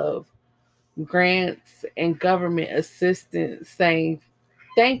of grants and government assistance saying,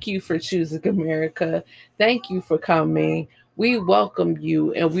 thank you for choosing America. Thank you for coming. We welcome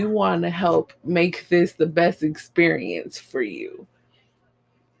you and we want to help make this the best experience for you.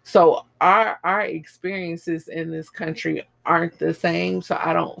 So our experiences in this country aren't the same. So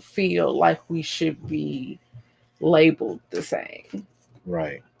I don't feel like we should be labeled the same.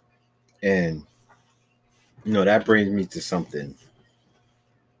 Right. And that brings me to something.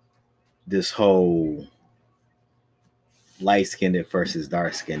 This whole light-skinned versus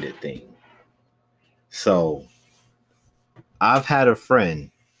dark-skinned thing. So I've had a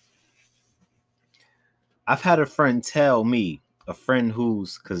friend tell me, a friend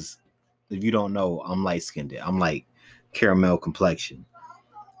who's, because if you don't know, I'm light-skinned. I'm like caramel complexion.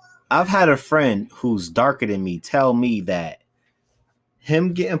 I've had a friend who's darker than me tell me that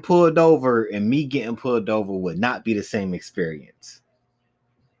him getting pulled over and me getting pulled over would not be the same experience.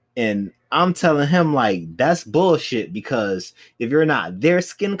 And I'm telling him, like, that's bullshit, because if you're not their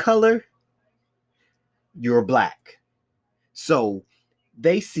skin color, you're black. So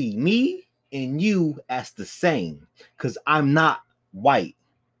they see me and you as the same, because I'm not white.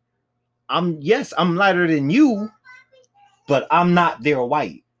 I'm lighter than you, but I'm not their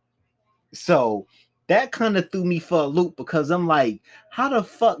white. So that kind of threw me for a loop, because I'm like, how the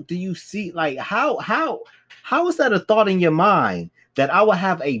fuck do you see, like, how is that a thought in your mind that I would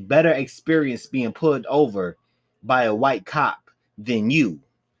have a better experience being pulled over by a white cop than you,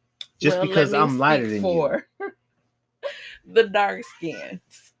 just because I'm lighter than you? The dark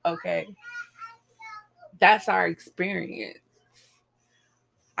skins, okay? That's our experience.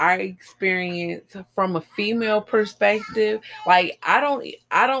 Our experience from a female perspective, like I don't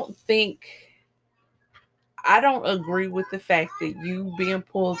agree with the fact that you being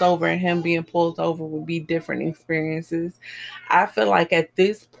pulled over and him being pulled over would be different experiences. I feel like at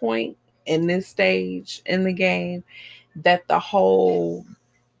this point in this stage in the game, that the whole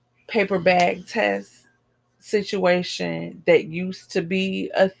paper bag test situation that used to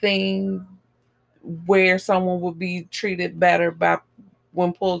be a thing where someone would be treated better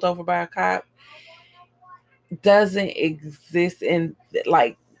when pulled over by a cop doesn't exist. In,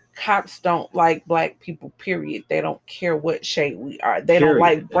 like, cops don't like black people, period. They don't care what shade we are. They don't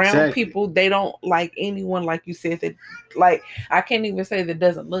like brown people. They don't like anyone, like you said, that, like, I can't even say that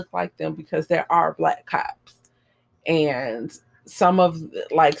doesn't look like them, because there are black cops, and some of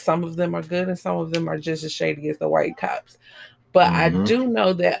them are good and some of them are just as shady as the white cops. But I do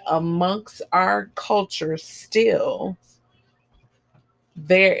know that amongst our culture still,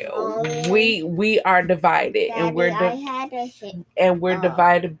 we are divided. Daddy, and we're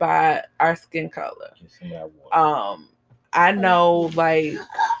divided by our skin color. I know, like,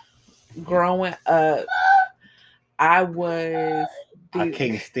 growing up, I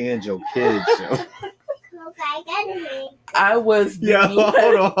can't stand your kids. I was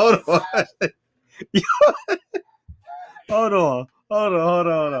hold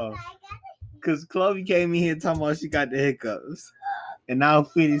on. Because Chloe came in here talking about she got the hiccups. And now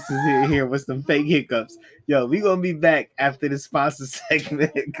Phoenix is here with some fake hiccups. Yo, we gonna be back after the sponsor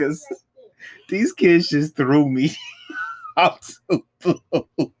segment, because these kids just threw me out to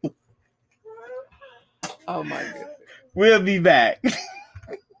blue. Oh my God. We'll be back.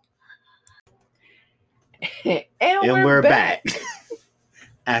 and we're back.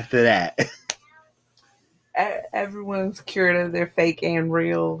 After that. Everyone's cured of their fake and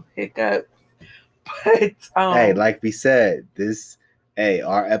real hiccups. But hey, like we said, this Hey,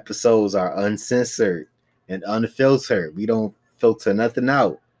 our episodes are uncensored and unfiltered. We don't filter nothing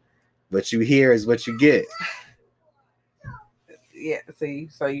out. What you hear is what you get. Yeah, see,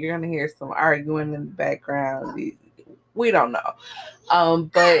 so you're gonna hear some arguing in the background. We don't know.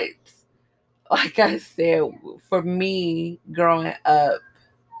 But like I said, for me growing up,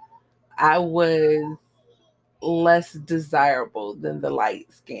 I was less desirable than the light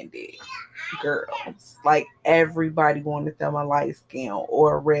skinned girls. Like everybody wanted them a light skin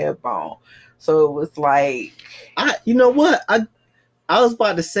or a red bone. So it was like, You know what? I was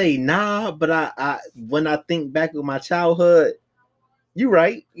about to say nah, but I when I think back of my childhood, you're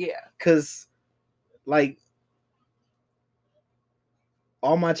right. yeah. Cause like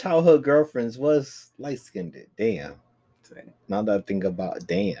all my childhood girlfriends was light skinned. Damn. Now that I think about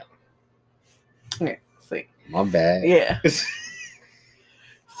damn. Yeah, see. My bad. Yeah.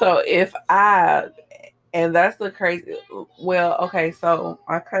 So and that's the crazy. Well, okay, so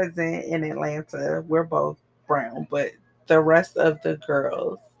my cousin in Atlanta, we're both brown, but the rest of the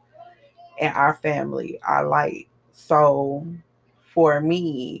girls in our family are light. So for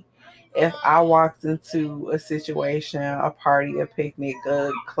me, if I walked into a situation, a party, a picnic,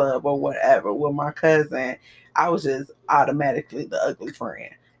 a club, or whatever with my cousin, I was just automatically the ugly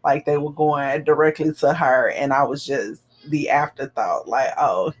friend. Like they were going directly to her, and I was just the afterthought. Like,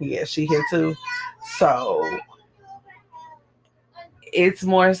 oh yeah, she here too. So it's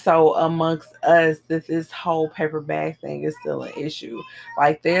more so amongst us that this whole paper bag thing is still an issue.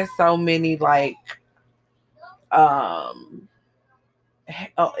 Like there's so many like um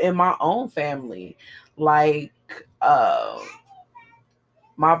in my own family, like uh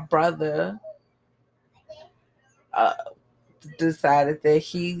my brother uh decided that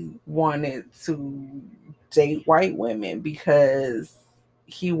he wanted to date white women because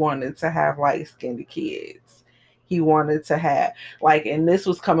he wanted to have light skinned kids. He wanted to have like, and this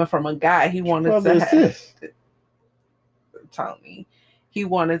was coming from a guy. He wanted to have Tony. He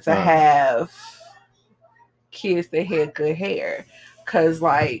wanted to have kids that had good hair. Cause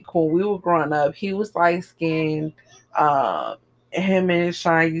like when we were growing up, he was light skinned. Him and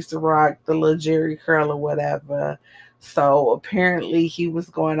Sean used to rock the little Jerry curl or whatever. So apparently he was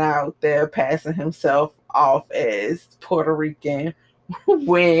going out there passing himself off as Puerto Rican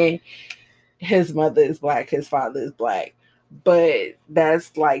when his mother is black, his father is black. But that's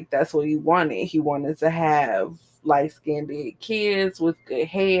what he wanted. He wanted to have light skinned kids with good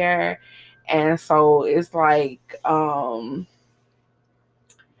hair. And so it's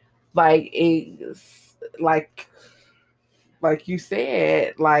it's like you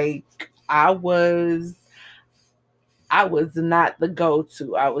said, like I was not the go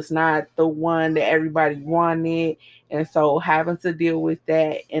to. I was not the one that everybody wanted. And so having to deal with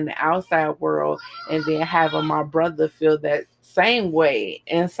that in the outside world and then having my brother feel that same way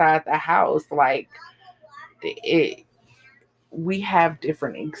inside the house, like it we have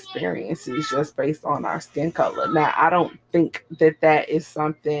different experiences just based on our skin color. Now, I don't think that is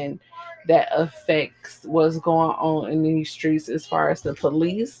something that affects what's going on in these streets as far as the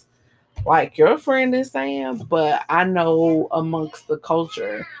police, like your friend is saying, but I know amongst the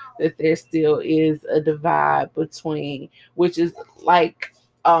culture that there still is a divide between, which is like,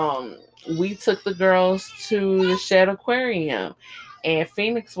 we took the girls to the Shed Aquarium, and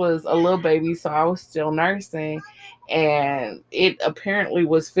Phoenix was a little baby, so I was still nursing, and it apparently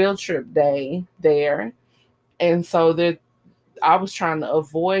was field trip day there, and so I was trying to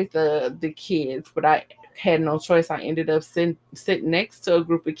avoid the kids, but I had no choice. I ended up sitting next to a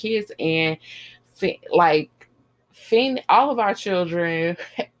group of kids, and like all of our children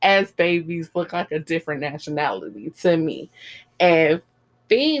as babies look like a different nationality to me, and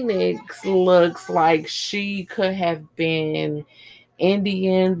Phoenix looks like she could have been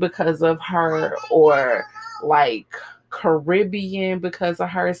Indian because of her, or like Caribbean because of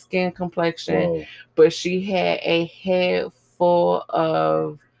her skin complexion. Whoa. But she had a head full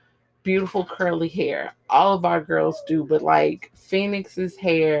of beautiful curly hair. All of our girls do, but like Phoenix's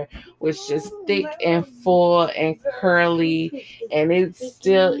hair was just thick and full and curly, and it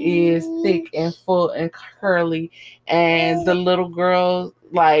still is thick and full and curly. And the little girl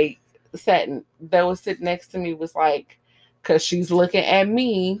that was sitting next to me was like, because she's looking at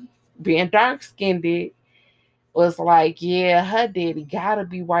me being dark skinned, was like, yeah, her daddy gotta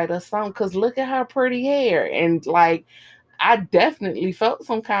be white or something, because look at her pretty hair. And like, I definitely felt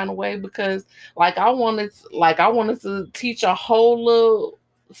some kind of way, because I wanted to teach a whole little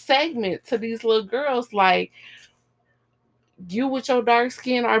segment to these little girls, like, you with your dark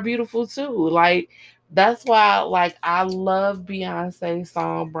skin are beautiful too. Like, that's why I love Beyonce's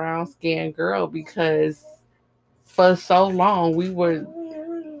song Brown Skin Girl, because for so long we were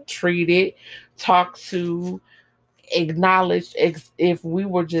treated, talked to, acknowledged if we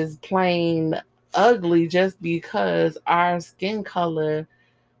were just plain ugly just because our skin color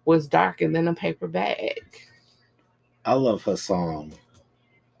was darker than a paper bag. I love her song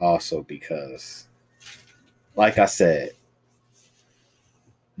also because, like I said,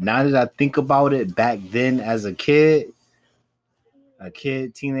 now that I think about it, back then as a kid,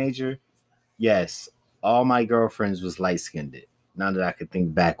 teenager, yes, all my girlfriends was light skinned. Now that I could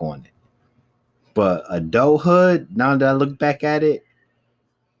think back on it. But adulthood, now that I look back at it,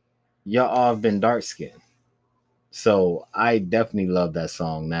 y'all all have been dark skinned. So I definitely love that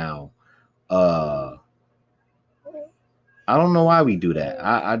song now. Uh I don't know why we do that.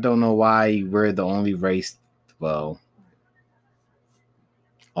 I don't know why we're the only race. Well,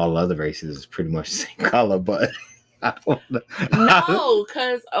 all other races is pretty much the same color, but I don't know. No,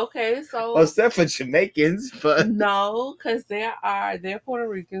 because okay, so except for Jamaicans, but no, because they're Puerto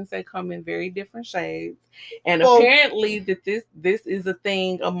Ricans. They come in very different shades, and well, apparently that this is a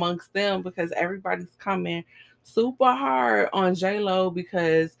thing amongst them because everybody's coming super hard on J-Lo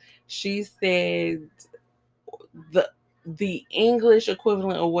because she said the English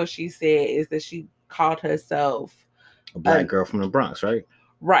equivalent of what she said is that she called herself a black girl from the Bronx, right?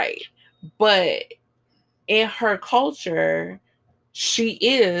 Right. But in her culture, she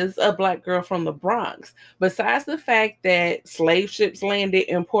is a black girl from the Bronx. Besides the fact that slave ships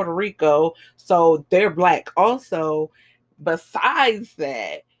landed in Puerto Rico, so they're black also. Besides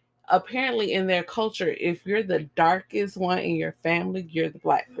that, apparently in their culture, if you're the darkest one in your family, you're the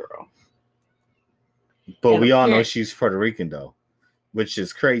black girl. But we all know she's Puerto Rican though, which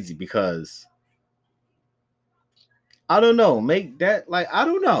is crazy because I don't know, make that like I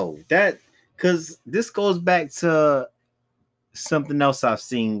don't know that because this goes back to something else I've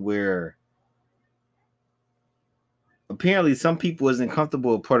seen where apparently some people isn't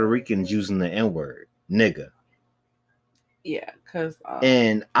comfortable with Puerto Ricans using the N-word, nigga. Yeah, because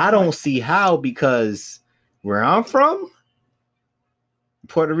and I don't see how because where I'm from,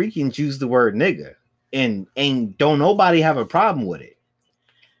 Puerto Ricans use the word nigga, and don't nobody have a problem with it.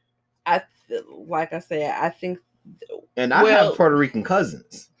 Like I said, I think, and I have Puerto Rican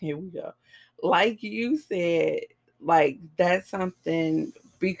cousins. Here we go. Like you said, like that's something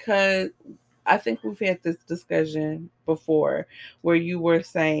because I think we've had this discussion before where you were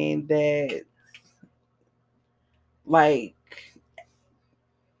saying that like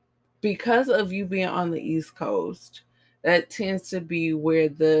because of you being on the East Coast, that tends to be where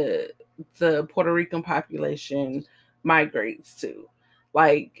the Puerto Rican population migrates to.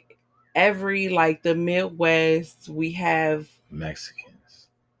 Like like the Midwest, we have Mexicans.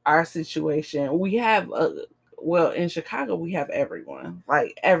 Our situation, we have well, in Chicago, we have everyone.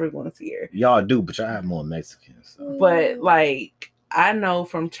 Like everyone's here. Y'all do, but y'all have more Mexicans. So. But like I know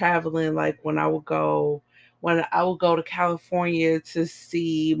from traveling, like when I would go to California to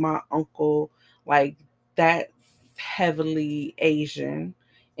see my uncle, like that's heavily Asian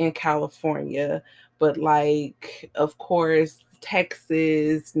in California. But like, of course,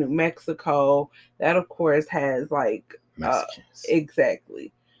 Texas, New Mexico, that of course has like Mexicans.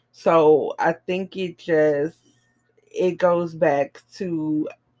 Exactly. So I think it goes back to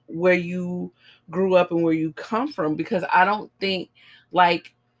where you grew up and where you come from, because I don't think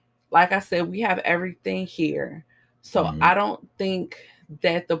like I said, we have everything here. So I don't think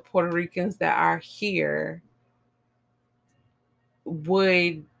that the Puerto Ricans that are here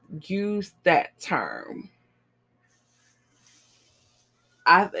would use that term.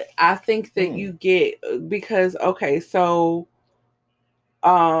 I think that you get, because okay, so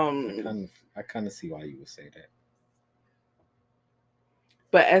I kind of see why you would say that.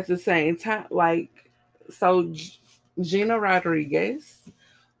 But at the same time, like, so Gina Rodriguez,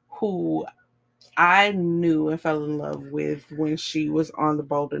 who I knew and fell in love with when she was on The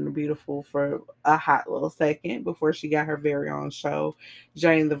Bold and the Beautiful for a hot little second before she got her very own show,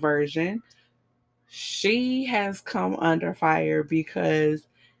 Jane the Virgin. She has come under fire because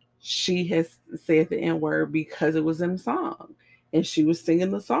she has said the N-word because it was in the song. And she was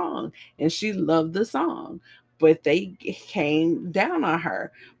singing the song. And she loved the song. But they came down on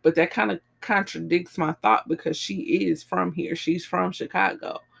her. But that kind of contradicts my thought because she is from here. She's from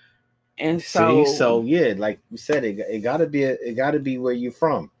Chicago. And so yeah, like you said, it gotta be where you're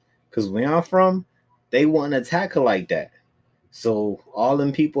from. Because where I'm from, they wouldn't attack her like that. So all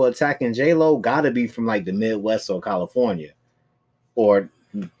them people attacking J-Lo gotta be from like the Midwest or California, or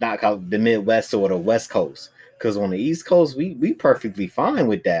not the Midwest or the West Coast. Because on the East Coast, we perfectly fine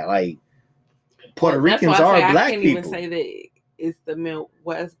with that. Like Puerto Ricans are black people. I can't even say that it's the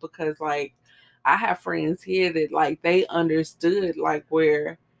Midwest because like I have friends here that like they understood like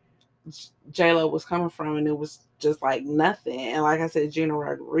where J-Lo was coming from, and it was just like nothing. And like I said, Gina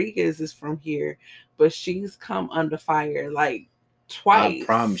Rodriguez is from here, but she's come under fire like twice. I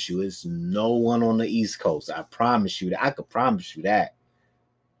promise you, it's no one on the East Coast. I promise you that. I could promise you that.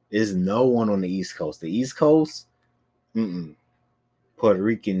 There's no one on the East Coast. The East Coast, Puerto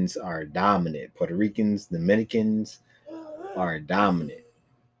Ricans are dominant. Puerto Ricans, Dominicans are dominant.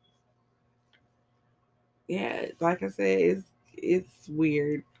 Yeah, like I said, it's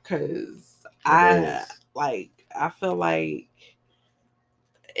weird because I feel like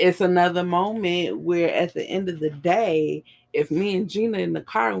it's another moment where at the end of the day, if me and Gina in the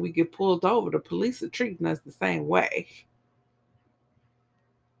car and we get pulled over, the police are treating us the same way.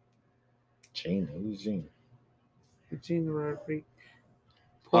 Gina, who's Gina? Gina Rodriguez,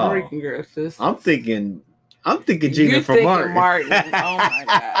 Puerto Rican girl. Sis. I'm thinking Gina from Martin. Martin. Oh my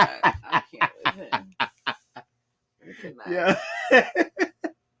god, I can't with him. Yeah.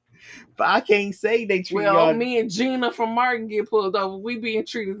 But I can't say they treat y'all. Me and Gina from Martin get pulled over. We being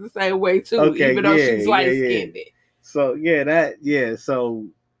treated the same way too, even though she's light-skinned. So so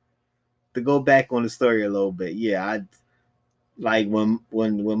to go back on the story a little bit, I like when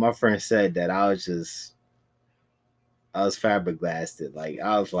my friend said that, I was flabbergasted. Like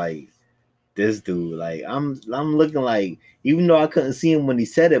I was like, this dude, like I'm looking like, even though I couldn't see him when he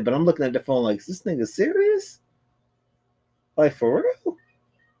said it, but I'm looking at the phone like, is this nigga serious? Like for real?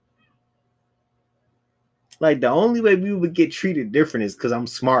 Like the only way we would get treated different is because I'm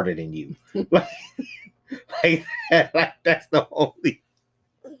smarter than you. like that's the only.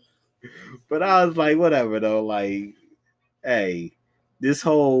 But I was like, whatever though. Like, hey, this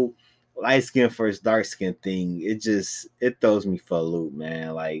whole light skin versus dark skin thing, it throws me for a loop,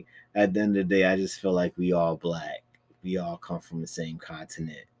 man. Like at the end of the day, I just feel like we all black. We all come from the same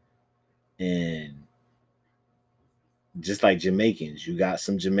continent. And just like Jamaicans, you got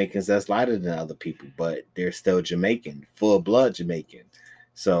some Jamaicans that's lighter than other people, but they're still Jamaican, full blood Jamaican.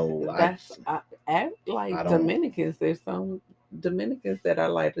 So Dominicans, there's some Dominicans that are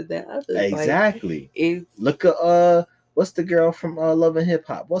lighter than others. Exactly. Like, look at what's the girl from Love and Hip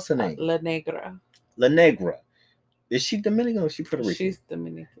Hop? What's her name? La Negra. La Negra. Is she Dominican or is she Puerto Rican? She's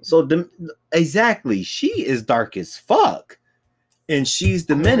Dominican. So exactly, she is dark as fuck, and she's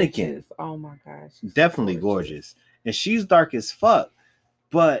Dominican. Gorgeous. Oh my gosh, definitely gorgeous. And she's dark as fuck,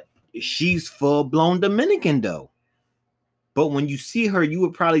 but she's full blown Dominican though. But when you see her, you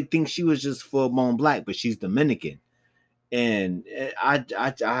would probably think she was just full blown black, but she's Dominican. And I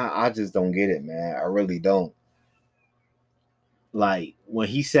just don't get it, man. I really don't. Like when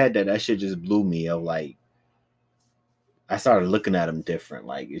he said that shit just blew me. I started looking at him different.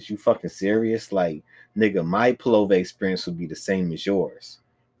 Like, is you fucking serious? Like, nigga, my pullover experience would be the same as yours.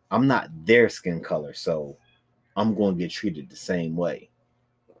 I'm not their skin color, so I'm going to get treated the same way.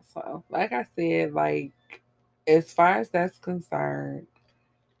 So, like I said, like, as far as that's concerned,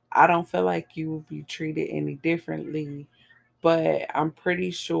 I don't feel like you will be treated any differently, but I'm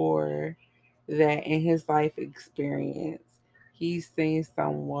pretty sure that in his life experience, he's seen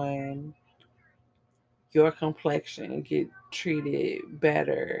someone your complexion get treated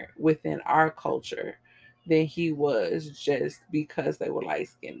better within our culture than he was just because they were light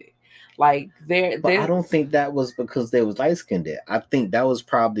skinned. Like but I don't think that was because they was light skinned. I think that was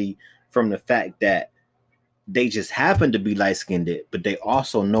probably from the fact that they just happen to be light skinned, but they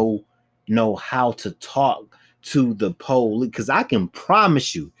also know how to talk to the police. Because I can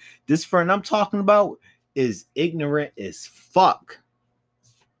promise you, this friend I'm talking about is ignorant as fuck,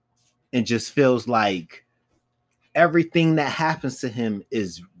 and just feels like everything that happens to him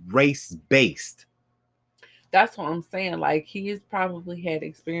is race based. That's what I'm saying. Like, he's probably had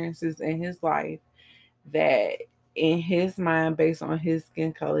experiences in his life that in his mind, based on his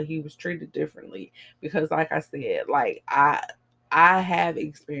skin color, he was treated differently. Because like I said, like I have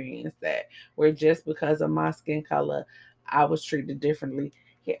experienced that where just because of my skin color, I was treated differently.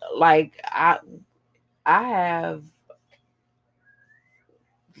 Like I have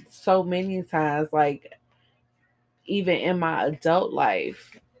so many times, like even in my adult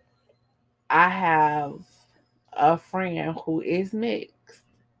life, I have a friend who is mixed,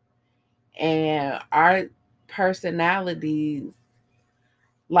 and our personalities,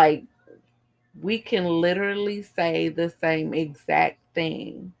 like, we can literally say the same exact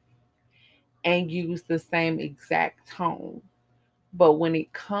thing and use the same exact tone. But when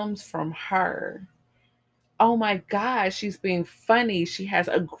it comes from her, oh my God, she's being funny. She has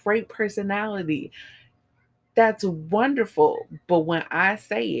a great personality. That's wonderful. But when I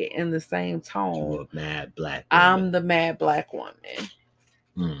say it in the same tone, mad black woman. I'm the mad black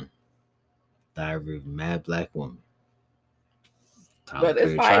woman. Diary of a Mad Black Woman. Tyler But it's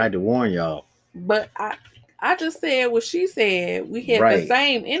Perry like, tried to warn y'all. but I just said what she said. We had the Right.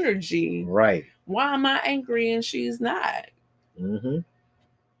 same energy. Right. Why am I angry and she's not? Mm-hmm.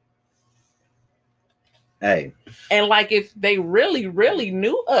 Hey. And like, if they really, really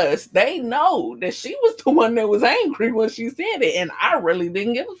knew us, they know that she was the one that was angry when she said it, and I really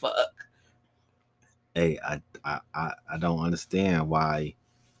didn't give a fuck. Hey, I don't understand why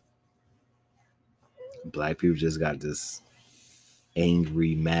black people just got this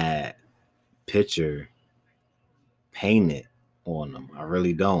angry, mad picture painted on them. I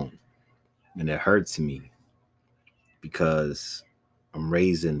really don't. And it hurts me because I'm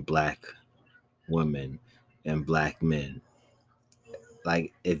raising black women and black men.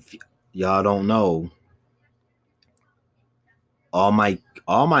 Like, if y'all don't know, all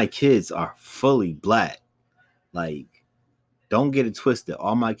my kids are fully black. Like, don't get it twisted.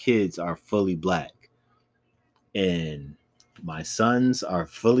 All my kids are fully black. And my sons are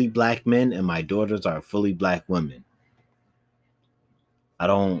fully black men and my daughters are fully black women. I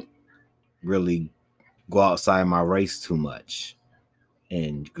don't really go outside my race too much.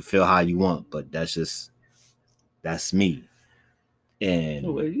 And you can feel how you want, but that's me.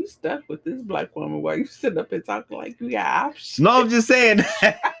 And well, you stuck with this black woman while you sit up and talking like you got options. No, I'm just saying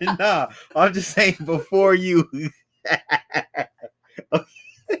that. No, I'm just saying before you.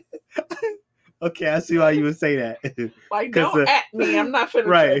 Okay, I see why you would say that. Like, don't at me. I'm not finna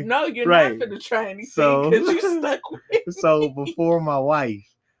right, no, you're right. not finna try anything So- because you stuck with me. So before my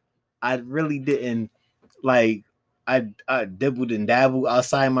wife, I really didn't like. I dibbled and dabbled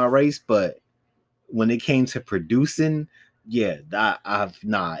outside my race, but when it came to producing, yeah,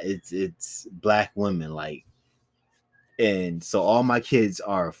 it's black women, like, and so all my kids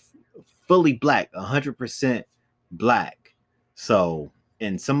are fully black, 100% black. So,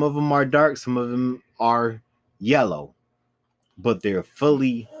 and some of them are dark, some of them are yellow, but they're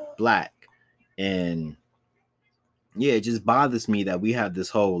fully black. And yeah, it just bothers me that we have this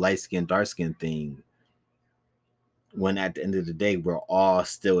whole light skin, dark skin thing when at the end of the day, we're all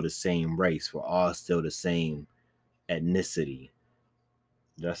still the same race. We're all still the same ethnicity.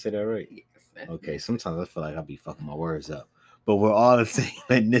 Did I say that right? Yes. Okay, sometimes I feel like I'll be fucking my words up. But we're all the same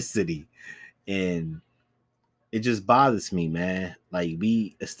ethnicity. And it just bothers me, man. Like,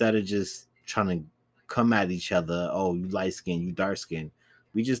 we, instead of just trying to come at each other, oh, you light skin, you dark skin,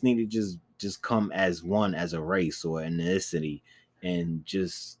 we just need to just come as one, as a race or ethnicity, and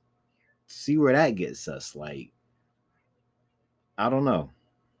just see where that gets us. Like, I don't know.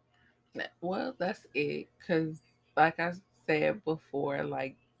 Well, that's it. Because, like I said before,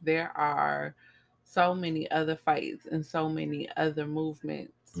 like, there are so many other fights and so many other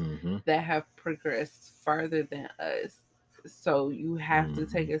movements Mm-hmm. that have progressed further than us. So you have to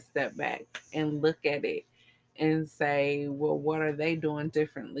take a step back and look at it and say, well, what are they doing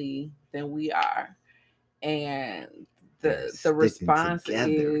differently than we are? And the response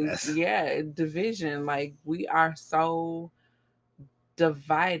is, yeah, division. Like, we are so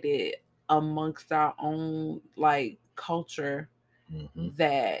divided amongst our own, like, culture,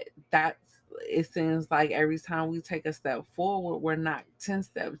 that's it seems like every time we take a step forward, we're not 10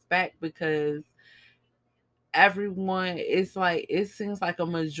 steps back, because everyone, it's like, it seems like a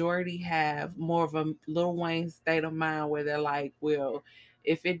majority have more of a Lil Wayne state of mind where they're like, well,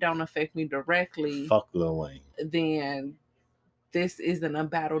 if it don't affect me directly, fuck Lil Wayne, then this isn't a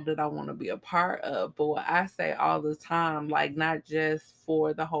battle that I want to be a part of. But what I say all the time, like, not just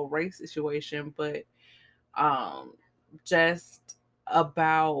for the whole race situation, but just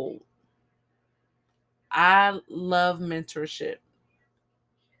about, I love mentorship.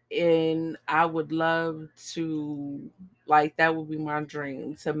 And I would love to, like, that would be my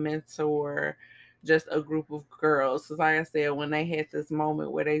dream, to mentor just a group of girls. Because, like I said, when they had this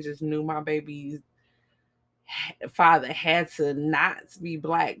moment where they just knew my baby's father had to not be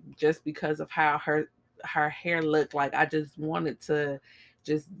black just because of how her hair looked, like, I just wanted to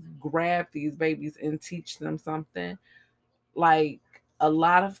just grab these babies and teach them something. Like, a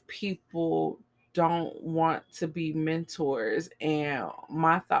lot of people don't want to be mentors, and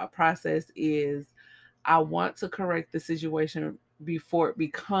my thought process is, I want to correct the situation before it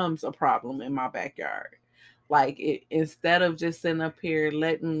becomes a problem in my backyard. Like, it, instead of just sitting up here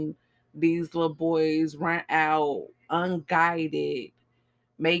letting these little boys run out unguided,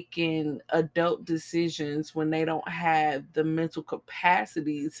 making adult decisions when they don't have the mental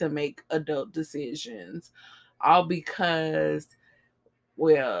capacity to make adult decisions, all because,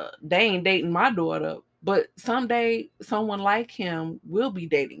 well, they ain't dating my daughter, but someday someone like him will be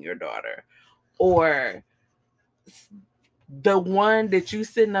dating your daughter. Or The one that you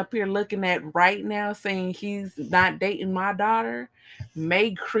sitting up here looking at right now saying he's not dating my daughter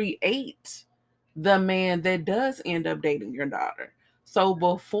may create the man that does end up dating your daughter. So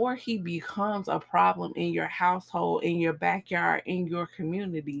before he becomes a problem in your household, in your backyard, in your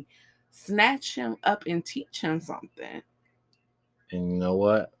community, snatch him up and teach him something. And you know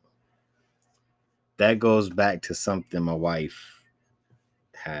what? That goes back to something my wife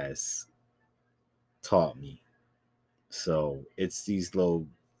has taught me. So it's these little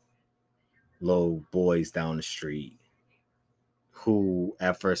boys down the street who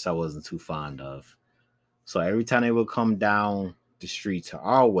at first I wasn't too fond of. So every time they would come down the street to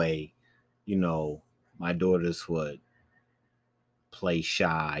our way, you know, my daughters would play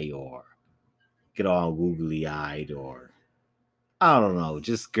shy or get all googly eyed or I don't know,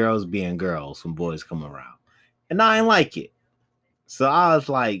 just girls being girls when boys come around. And I ain't like it. So I was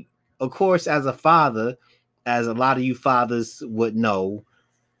like, of course, as a father, as a lot of you fathers would know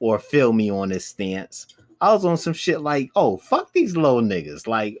or feel me on this stance, I was on some shit like, oh, fuck these little niggas.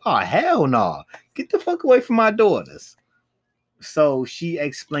 Like, oh, hell no. Get the fuck away from my daughters. So she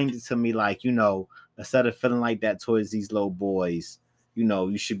explained it to me like, instead of feeling like that towards these little boys,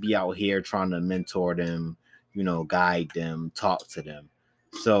 you should be out here trying to mentor them, guide them, talk to them.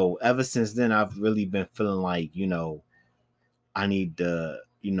 So ever since then, I've really been feeling like, I need to,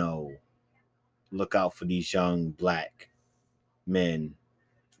 look out for these young black men,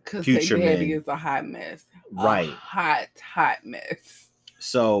 Because their future daddy men. is a hot mess. Right. A hot mess.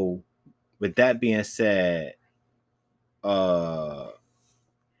 So with that being said, my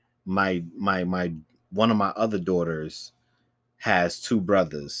one of my other daughters has two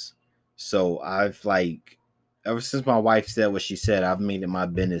brothers. So I've like ever since my wife said what she said, I've made it my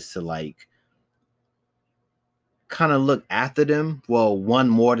business to like kind of look after them. Well, one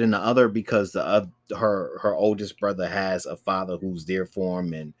more than the other because her oldest brother has a father who's there for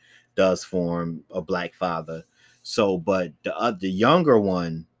him and does for him, a black father. So, but the younger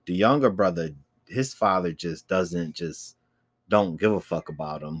one, the younger brother, his father don't give a fuck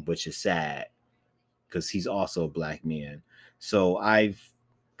about him, which is sad because he's also a black man. So I've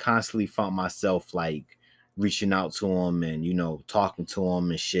constantly found myself like reaching out to him and talking to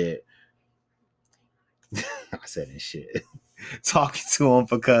him and shit. I said and shit. Talking to him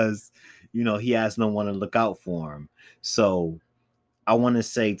because he has no one to look out for him. So I want to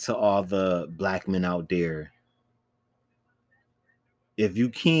say to all the black men out there, if you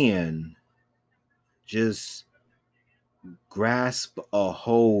can, just grasp a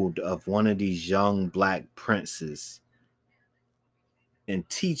hold of one of these young black princes and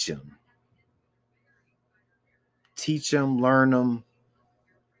teach them. Teach them, learn them,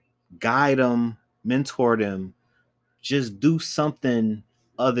 guide them, mentor them. Just do something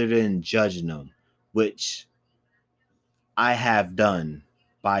other than judging them, which I have done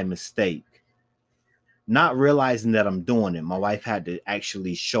by mistake. Not realizing that I'm doing it. My wife had to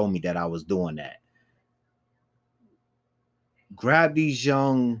actually show me that I was doing that. Grab these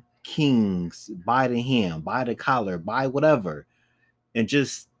young kings by the hand, by the collar, by whatever, and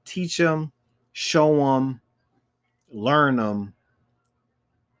just teach them, show them, learn them.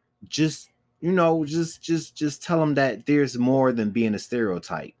 Just just tell them that there's more than being a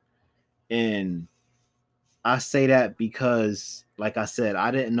stereotype. And I say that because, like I said,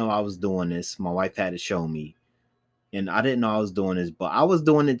 I didn't know I was doing this. My wife had to show me. And I didn't know I was doing this, but I was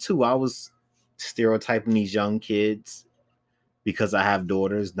doing it too. I was stereotyping these young kids because I have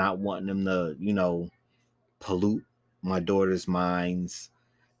daughters, not wanting them to, pollute my daughter's minds.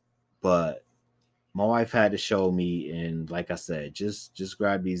 But my wife had to show me, and like I said, just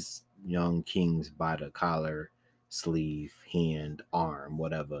grab these young kings by the collar, sleeve, hand, arm,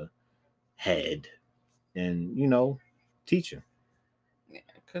 whatever, head, and teach them. Yeah,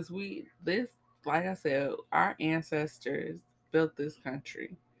 because like I said, our ancestors built this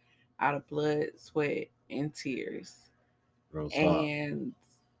country out of blood, sweat, and tears. Real talk. And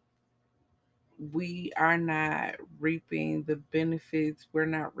we are not reaping the benefits, we're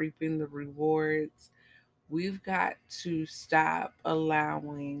not reaping the rewards. We've got to stop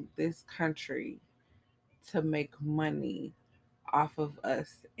allowing this country to make money off of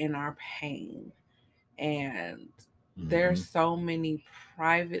us in our pain. And there's so many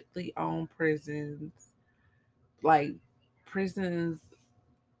privately owned prisons, like prisons,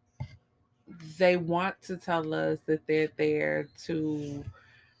 they want to tell us that they're there to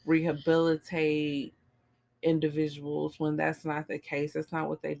rehabilitate individuals when that's not the case. That's not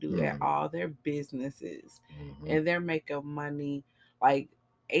what they do at all. They're businesses and they're making money. Like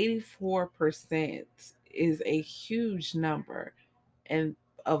 84% is a huge number and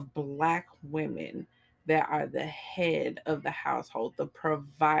of black women that are the head of the household, the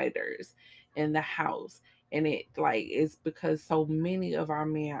providers in the house. And it's because so many of our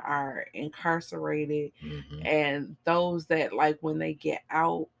men are incarcerated, Mm-hmm. and those that like when they get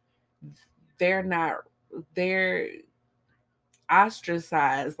out, they're not they're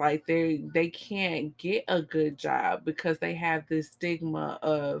ostracized, like they can't get a good job because they have this stigma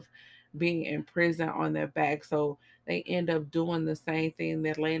of being in prison on their back. So they end up doing the same thing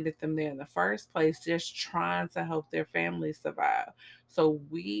that landed them there in the first place, just trying to help their family survive. So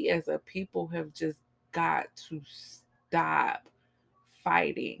we as a people have just got to stop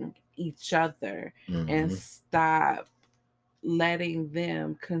fighting each other and Mm-hmm. stop letting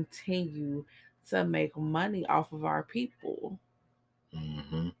them continue to make money off of our people.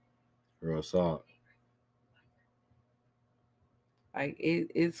 Mm-hmm. Real talk. Like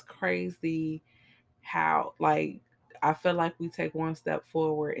it's crazy how I feel like we take one step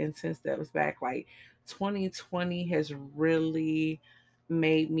forward and 10 steps back. Like 2020 has really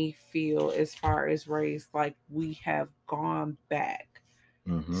made me feel as far as race like we have gone back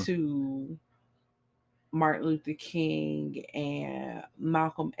Mm-hmm. to Martin Luther King and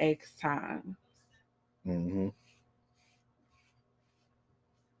Malcolm X time. Mm-hmm.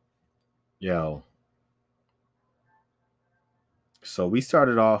 Yo, so we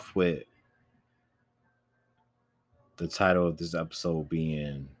started off with the title of this episode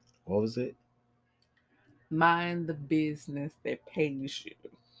being, what was it? Mind the business that pays you.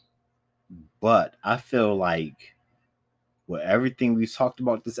 But I feel like with everything we've talked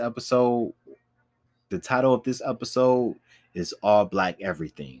about this episode, the title of this episode is All Black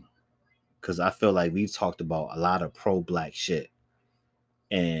Everything. Because I feel like we've talked about a lot of pro black shit.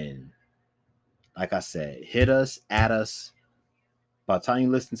 And like I said, hit us, at us. By the time you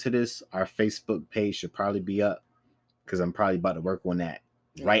listen to this, our Facebook page should probably be up because I'm probably about to work on that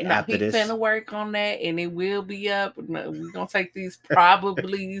right No, after he this. finna work on that, and it will be up. No, we're gonna take these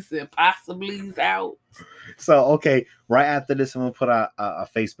probablys and possiblies out. So, okay, right after this, I'm going to put a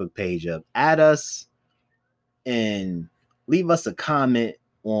Facebook page up. Add us and leave us a comment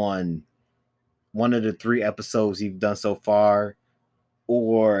on one of the 3 episodes you've done so far,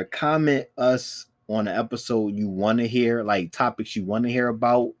 or comment us on an episode you want to hear, like topics you want to hear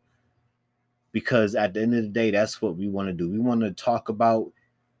about, because at the end of the day, that's what we want to do. We want to talk about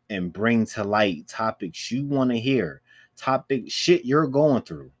and bring to light topics you want to hear, topic shit you're going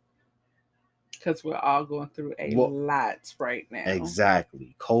through. Because we're all going through a lot right now.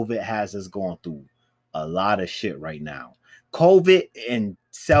 Exactly. COVID has us going through a lot of shit right now. COVID and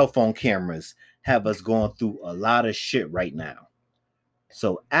cell phone cameras have us going through a lot of shit right now.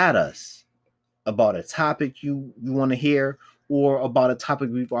 So add us about a topic you want to hear, or about a topic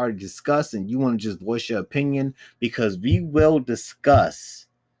we've already discussed and you want to just voice your opinion, because we will discuss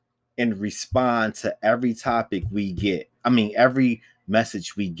and respond to every topic we get. I mean, every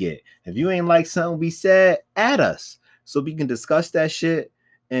message we get. If you ain't like something we said, add us so we can discuss that shit.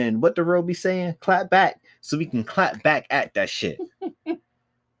 And what the world be saying, clap back so we can clap back at that shit.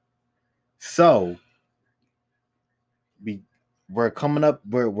 So we're coming up.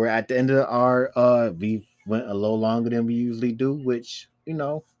 We're at the end of our we went a little longer than we usually do, which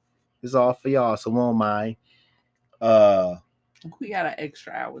is all for y'all. So won't mind. We got an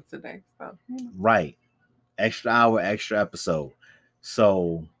extra hour today, so Right. Extra hour, extra episode.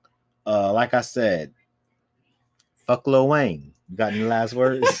 So like I said, fuck Lil Wayne. You got any last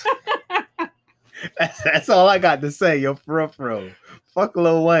words? that's all I got to say, yo, for real. Fuck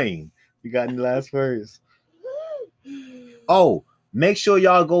Lil Wayne. You got any last words? Oh, make sure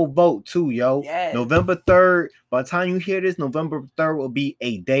y'all go vote too, yo. Yes. November 3rd. By the time you hear this, November 3rd will be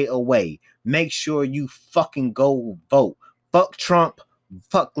a day away. Make sure you fucking go vote. Fuck Trump.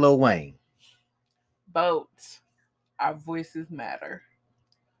 Fuck Lil Wayne. Vote. Our voices matter.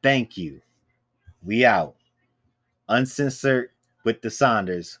 Thank you. We out. Uncensored with the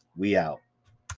Saunders. We out.